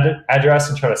shielded address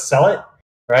and try to sell it,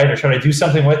 right? Or try to do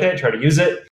something with it, try to use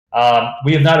it.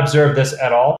 We have not observed this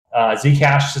at all.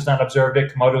 Zcash has not observed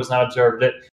it. Komodo has not observed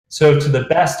it. So to the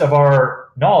best of our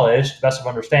knowledge, the best of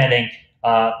understanding,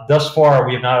 thus far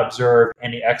we have not observed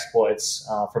any exploits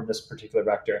from this particular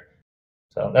vector.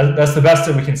 So that's the best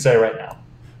that we can say right now.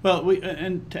 Well,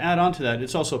 and to add on to that,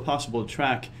 it's also possible to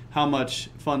track how much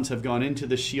funds have gone into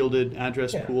the shielded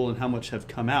address pool and how much have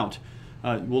come out.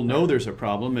 We'll know there's a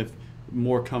problem if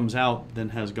more comes out than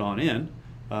has gone in.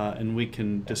 And we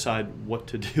can decide what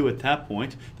to do at that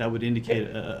point. That would indicate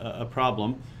a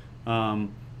problem,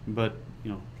 but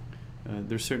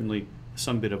there's certainly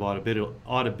some bit of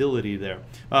audibility there.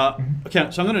 Okay,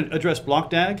 so I'm going to address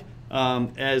BlockDAG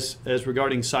as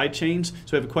regarding sidechains.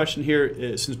 So I have a question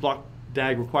here. Since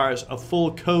BlockDAG requires a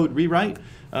full code rewrite,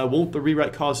 won't the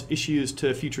rewrite cause issues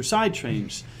to future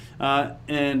sidechains?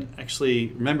 And actually,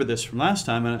 remember this from last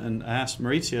time, and I asked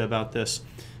Maurizio about this.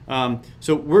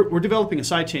 So we're developing a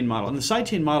sidechain model, and the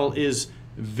sidechain model is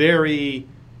very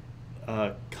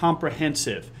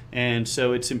comprehensive, and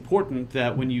so it's important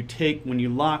that when you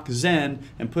lock Zen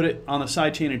and put it on the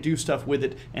sidechain and do stuff with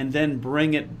it, and then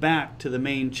bring it back to the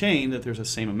main chain, that there's the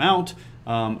same amount,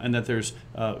 and that there's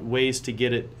ways to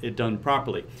get it done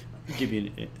properly. I'll give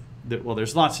you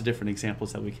there's lots of different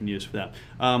examples that we can use for that.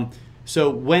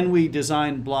 So when we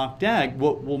design BlockDAG,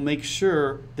 we'll make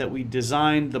sure that we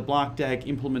design the BlockDAG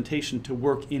implementation to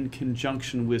work in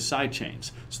conjunction with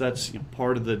sidechains. So that's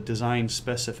part of the design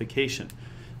specification.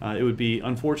 It would be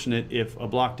unfortunate if a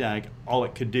BlockDAG, all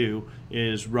it could do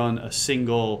is run a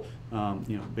single,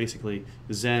 basically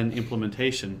Zen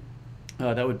implementation.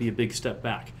 That would be a big step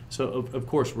back. So of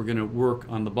course we're going to work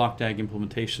on the BlockDAG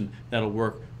implementation that'll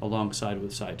work alongside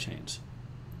with sidechains.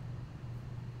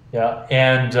 Yeah,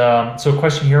 and so a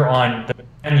question here on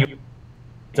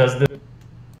does the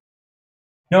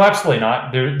no, absolutely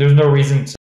not. There's no reason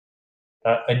to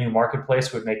a new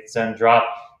marketplace would make Zen drop.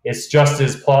 It's just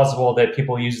as plausible that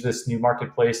people use this new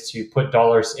marketplace to put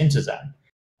dollars into Zen.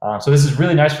 So this is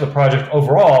really nice for the project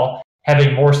overall.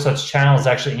 Having more such channels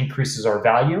actually increases our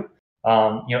value,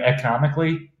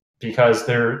 economically, because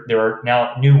there are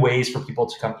now new ways for people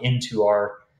to come into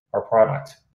our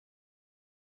product.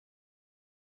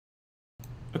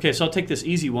 Okay, so I'll take this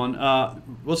easy one.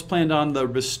 What's planned on the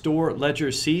Restore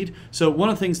Ledger seed? So one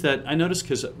of the things that I noticed,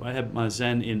 because I have my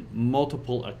Zen in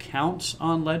multiple accounts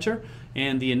on Ledger,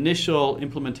 and the initial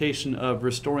implementation of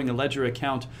restoring a Ledger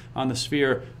account on the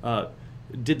Sphere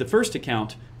did the first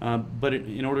account, but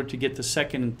in order to get the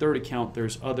second and third account,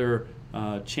 there's other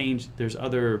things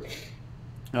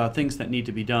that need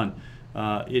to be done.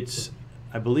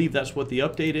 I believe that's what the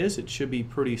update is. It should be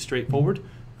pretty straightforward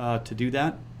to do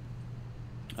that.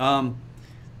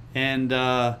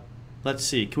 Let's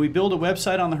see, can we build a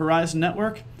website on the Horizen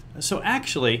network? So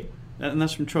actually, and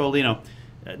that's from Trollino,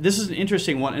 this is an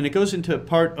interesting one, and it goes into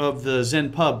part of the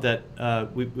Zen pub that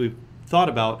we've thought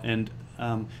about, and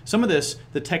some of this,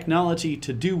 the technology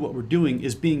to do what we're doing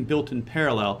is being built in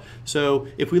parallel. So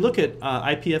if we look at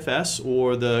IPFS,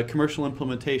 or the commercial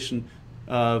implementation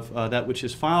of that which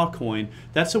is Filecoin,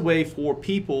 that's a way for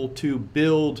people to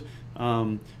build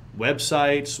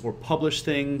websites or publish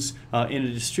things in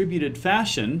a distributed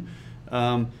fashion.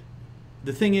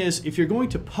 The thing is, if you're going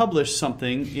to publish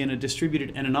something in a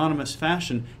distributed and anonymous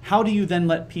fashion, how do you then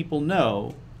let people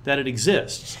know that it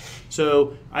exists?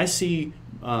 So I see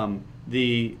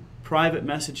the private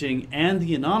messaging and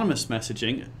the anonymous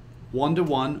messaging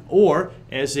one-to-one, or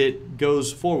as it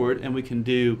goes forward, and we can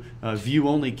do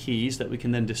view-only keys that we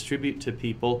can then distribute to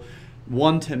people,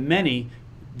 one-to-many.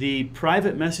 The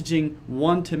private messaging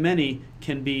one-to-many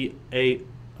can be a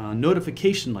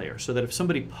notification layer, so that if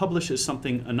somebody publishes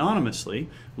something anonymously,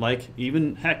 like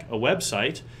even, heck, a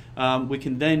website, we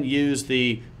can then use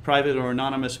the private or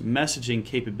anonymous messaging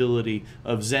capability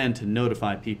of Zen to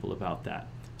notify people about that.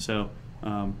 So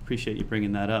appreciate you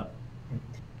bringing that up.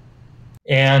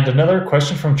 And another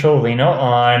question from Cholino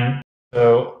on,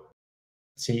 so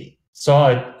let's see, saw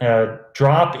a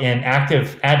drop in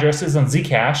active addresses on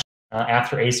Zcash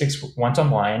after ASICs went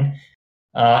online,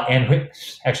 and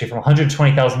actually from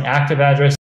 120,000 active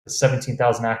addresses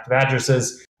 17,000 active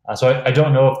addresses. So I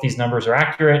don't know if these numbers are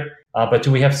accurate, but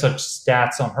do we have such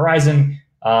stats on Horizen?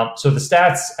 So the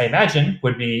stats, I imagine,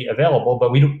 would be available,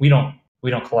 but we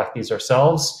don't collect these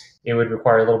ourselves. It would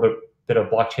require a little bit of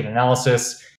blockchain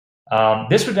analysis.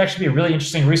 This would actually be a really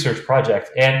interesting research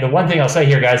project. And the one thing I'll say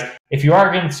here, guys, if you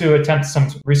are going to attempt some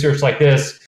research like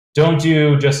this, don't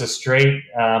do just a straight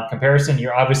comparison.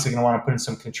 You're obviously going to want to put in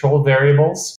some controlled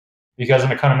variables, because in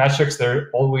econometrics, they're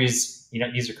always,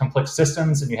 these are complex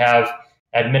systems, and you have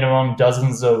at minimum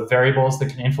dozens of variables that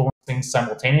can influence things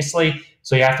simultaneously.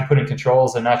 So you have to put in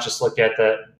controls and not just look at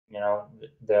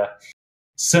the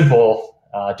simple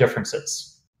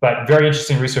differences. But very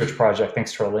interesting research project.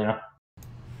 Thanks, Torlina.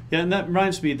 Yeah, and that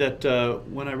reminds me that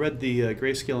when I read the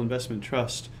Grayscale Investment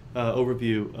Trust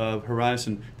overview of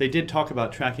Horizen, they did talk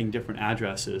about tracking different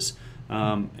addresses,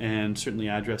 and certainly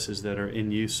addresses that are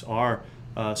in use are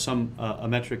a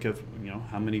metric of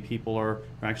how many people are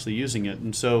actually using it.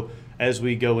 And so as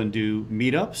we go and do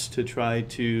meetups to try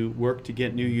to work to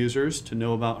get new users to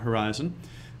know about Horizen,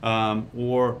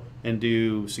 and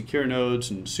do secure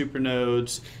nodes and super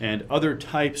nodes and other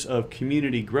types of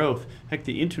community growth. Heck,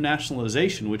 the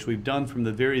internationalization, which we've done from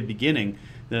the very beginning,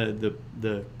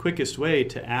 the quickest way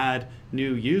to add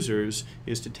new users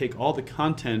is to take all the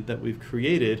content that we've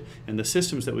created and the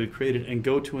systems that we've created and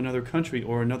go to another country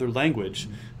or another language,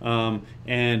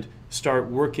 and start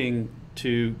working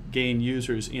to gain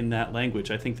users in that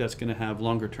language. I think that's going to have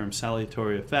longer term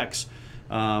salutary effects.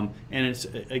 And it's,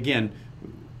 again,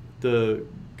 the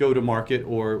go-to-market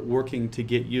or working to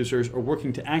get users or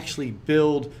working to actually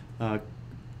build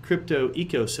crypto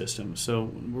ecosystem.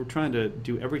 So we're trying to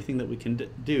do everything that we can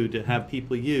do to have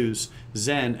people use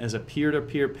Zen as a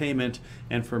peer-to-peer payment,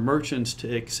 and for merchants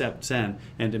to accept Zen,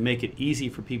 and to make it easy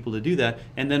for people to do that.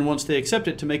 And then once they accept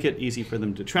it, to make it easy for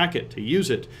them to track it, to use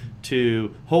it,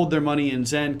 to hold their money in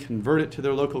Zen, convert it to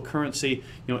their local currency.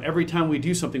 Every time we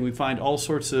do something, we find all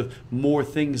sorts of more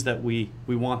things that we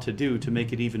want to do to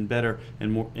make it even better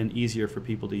and more and easier for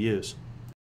people to use.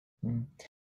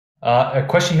 A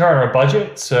question here on our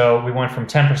budget. So we went from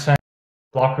 10%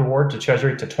 block reward to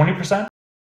treasury to 20%.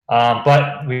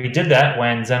 But we did that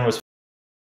when Zen was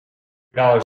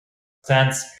 $4.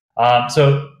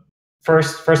 So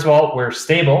first of all, we're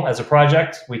stable as a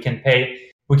project. We can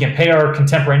pay our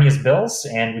contemporaneous bills,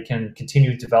 and we can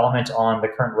continue development on the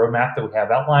current roadmap that we have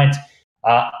outlined.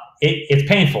 It's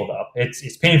painful though.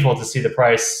 It's painful to see the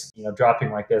price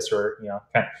dropping like this, or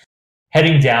kind of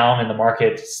heading down in the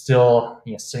market, still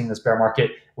sitting in this bear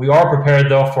market. We are prepared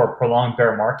though for a prolonged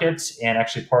bear market, and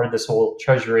actually part of this whole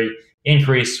treasury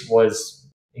increase was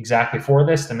exactly for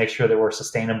this, to make sure that we're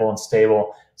sustainable and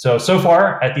stable. So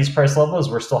far at these price levels,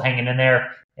 we're still hanging in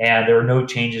there, and there are no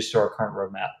changes to our current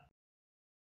roadmap.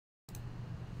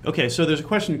 Okay, so there's a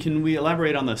question, can we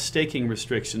elaborate on the staking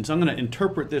restrictions? I'm going to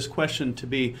interpret this question to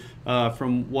be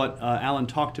from what Alan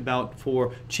talked about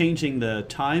for changing the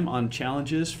time on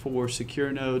challenges for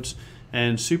secure nodes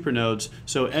and super nodes.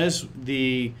 So as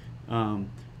the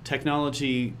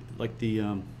technology, like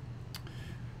the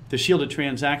shielded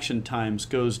transaction times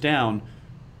goes down,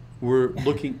 we're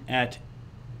looking at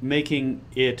making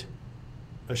it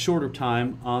a shorter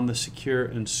time on the secure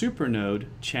and super node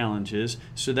challenges,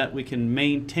 so that we can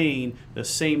maintain the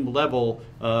same level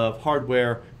of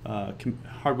hardware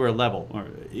level, or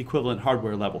equivalent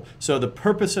hardware level. So the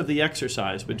purpose of the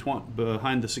exercise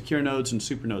behind the secure nodes and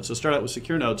super nodes. So start out with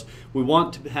secure nodes. We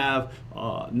want to have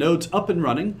nodes up and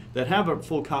running that have a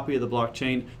full copy of the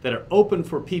blockchain, that are open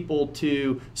for people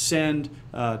to send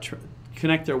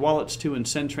connect their wallets to and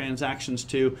send transactions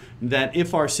to, that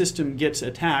if our system gets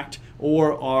attacked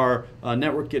or our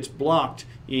network gets blocked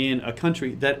in a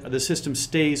country, that the system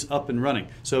stays up and running.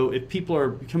 So if people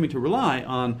are coming to rely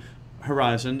on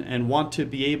Horizen and want to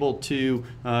be able to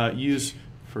use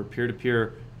for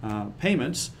peer-to-peer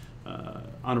payments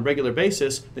on a regular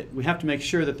basis, we have to make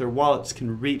sure that their wallets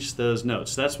can reach those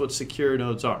nodes. So that's what secure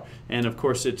nodes are. And of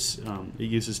course, it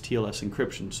uses TLS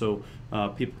encryption, so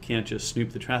people can't just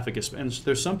snoop the traffic. And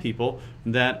there's some people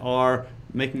that are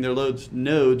making their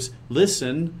nodes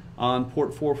listen on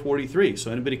port 443.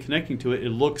 So anybody connecting to it, it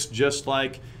looks just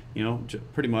like,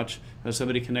 pretty much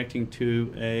somebody connecting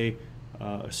to a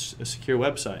secure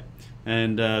website.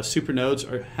 And super nodes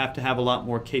have to have a lot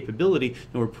more capability,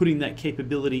 and we're putting that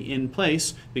capability in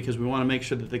place because we want to make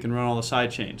sure that they can run all the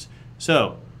side chains.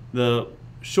 So the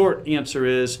short answer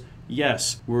is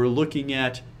yes, we're looking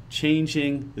at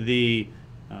changing the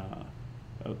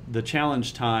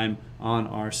challenge time on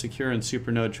our secure and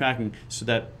super node tracking, so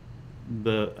that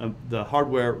the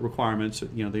hardware requirements,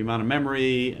 you know, the amount of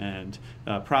memory and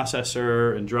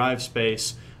processor and drive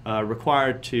space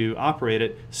required to operate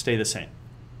it stay the same.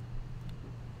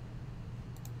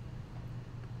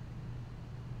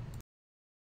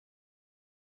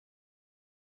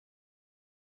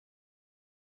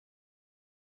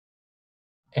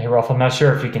 Hey, Rolf, I'm not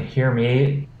sure if you can hear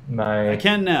me. I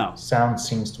can now. Sound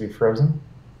seems to be frozen.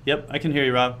 Yep, I can hear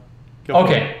you, Rob. Go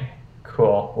Okay,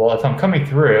 cool. Well, if I'm coming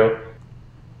through,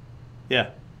 yeah.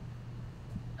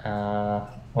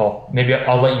 Well, maybe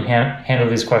I'll let you handle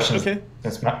these questions. Okay.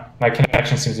 Since my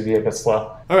connection seems to be a bit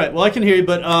slow. All right. Well, I can hear you,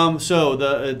 but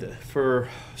so for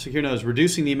secure nodes,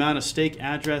 reducing the amount of stake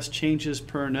address changes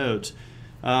per nodes.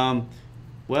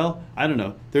 Well, I don't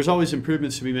know. There's always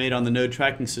improvements to be made on the node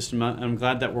tracking system. I'm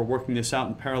glad that we're working this out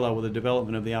in parallel with the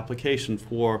development of the application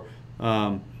for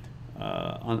on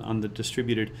the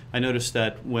distributed. I noticed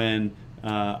that when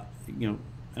you know,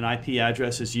 an IP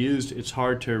address is used, it's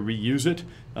hard to reuse it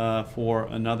for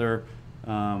another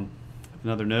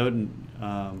node.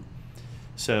 And,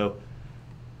 so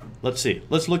let's see.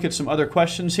 Let's look at some other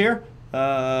questions here.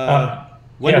 Yeah.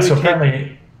 So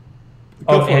apparently,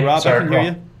 go for it, Rob. I can hear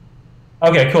you.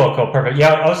 Okay, cool, perfect.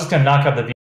 Yeah, I was just going to knock out the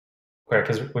VPN quick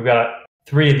because we've got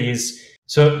 3 of these.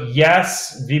 So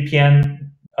yes,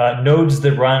 VPN nodes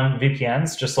that run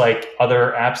VPNs, just like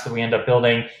other apps that we end up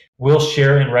building, will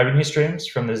share in revenue streams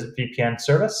from the VPN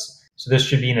service. So this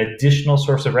should be an additional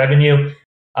source of revenue.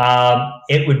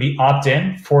 It would be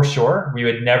opt-in for sure. We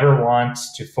would never want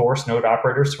to force node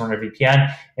operators to run a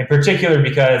VPN, in particular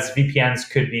because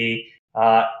VPNs could be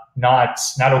not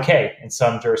okay in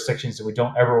some jurisdictions, and we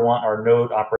don't ever want our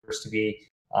node operators to be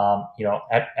you know,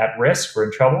 at risk or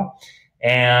in trouble.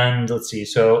 And let's see,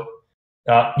 so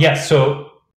yes,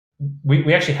 so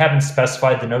we actually haven't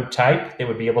specified the node type that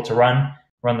would be able to run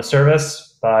the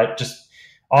service, but just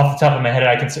off the top of my head,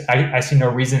 I see no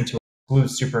reason to exclude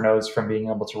supernodes from being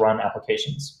able to run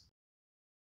applications.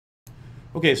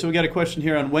 Okay, so we got a question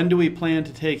here on when do we plan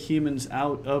to take humans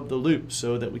out of the loop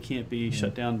so that we can't be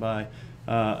shut down by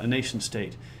a nation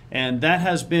state, and that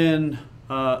has been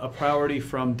a priority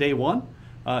from day one.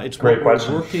 It's what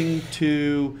we're working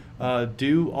to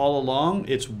do all along.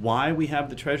 It's why we have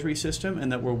the Treasury system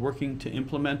and that we're working to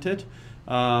implement it,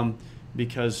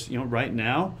 because you know, right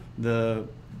now the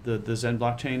Zen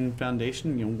Blockchain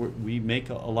Foundation, you know, we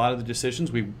make a lot of the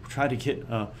decisions. We try to get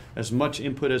as much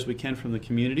input as we can from the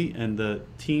community, and the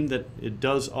team that it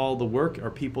does all the work are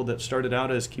people that started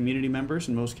out as community members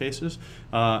in most cases,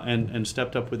 and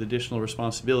stepped up with additional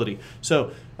responsibility.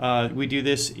 So we do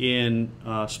this in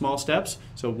small steps.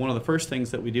 So one of the first things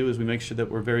that we do is we make sure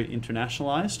that we're very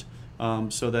internationalized.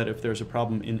 So that if there's a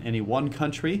problem in any one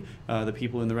country, the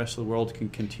people in the rest of the world can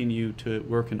continue to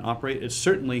work and operate. It's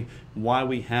certainly why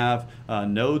we have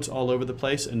nodes all over the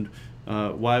place, and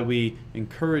why we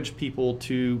encourage people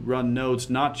to run nodes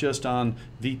not just on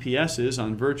VPSs,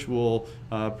 on virtual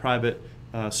private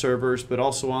servers, but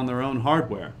also on their own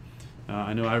hardware.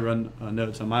 I know I run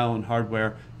nodes on my own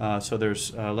hardware, so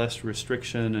there's less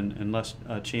restriction and less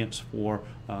chance for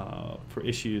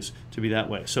issues to be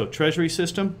that way. So Treasury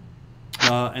system.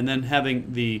 And then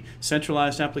having the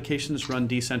centralized applications run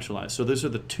decentralized. So those are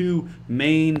the 2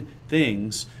 main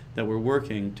things that we're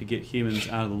working to get humans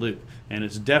out of the loop. And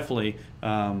it's definitely, you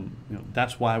know,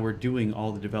 that's why we're doing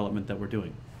all the development that we're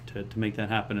doing, to make that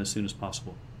happen as soon as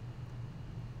possible.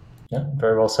 Yeah,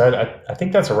 very well said. I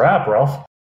think that's a wrap, Rolf.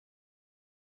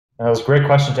 That was a great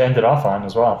question to end it off on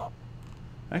as well.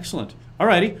 Excellent. All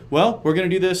righty. Well, we're going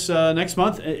to do this next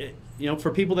month. You know,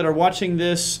 for people that are watching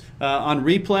this on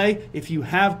replay, if you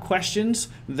have questions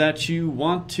that you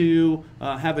want to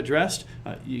have addressed,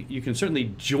 you can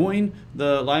certainly join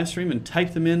the live stream and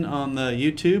type them in on the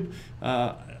YouTube.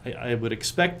 I would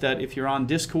expect that if you're on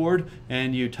Discord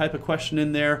and you type a question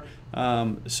in there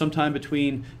sometime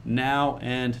between now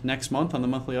and next month on the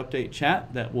monthly update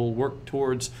chat, that will work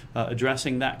towards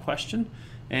addressing that question.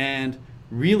 And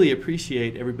really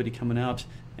appreciate everybody coming out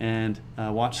and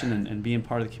watching and being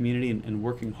part of the community and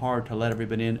working hard to let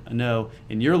everybody know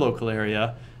in your local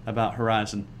area about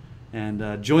Horizen.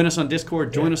 And join us on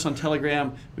Discord, join us on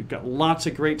Telegram. We've got lots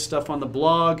of great stuff on the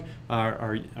blog.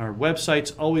 Our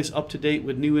website's always up to date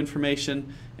with new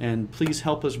information, and please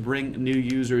help us bring new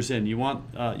users in. You want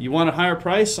a higher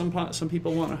price? Some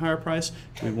people want a higher price.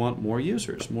 We want more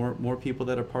users, more people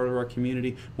that are part of our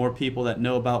community, more people that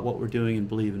know about what we're doing and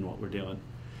believe in what we're doing.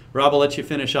 Rob, I'll let you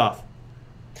finish off.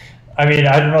 I mean,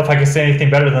 I don't know if I can say anything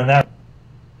better than that.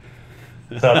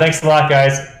 So thanks a lot,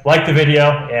 guys. Like the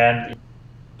video, and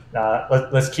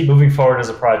let's keep moving forward as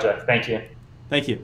a project. Thank you. Thank you.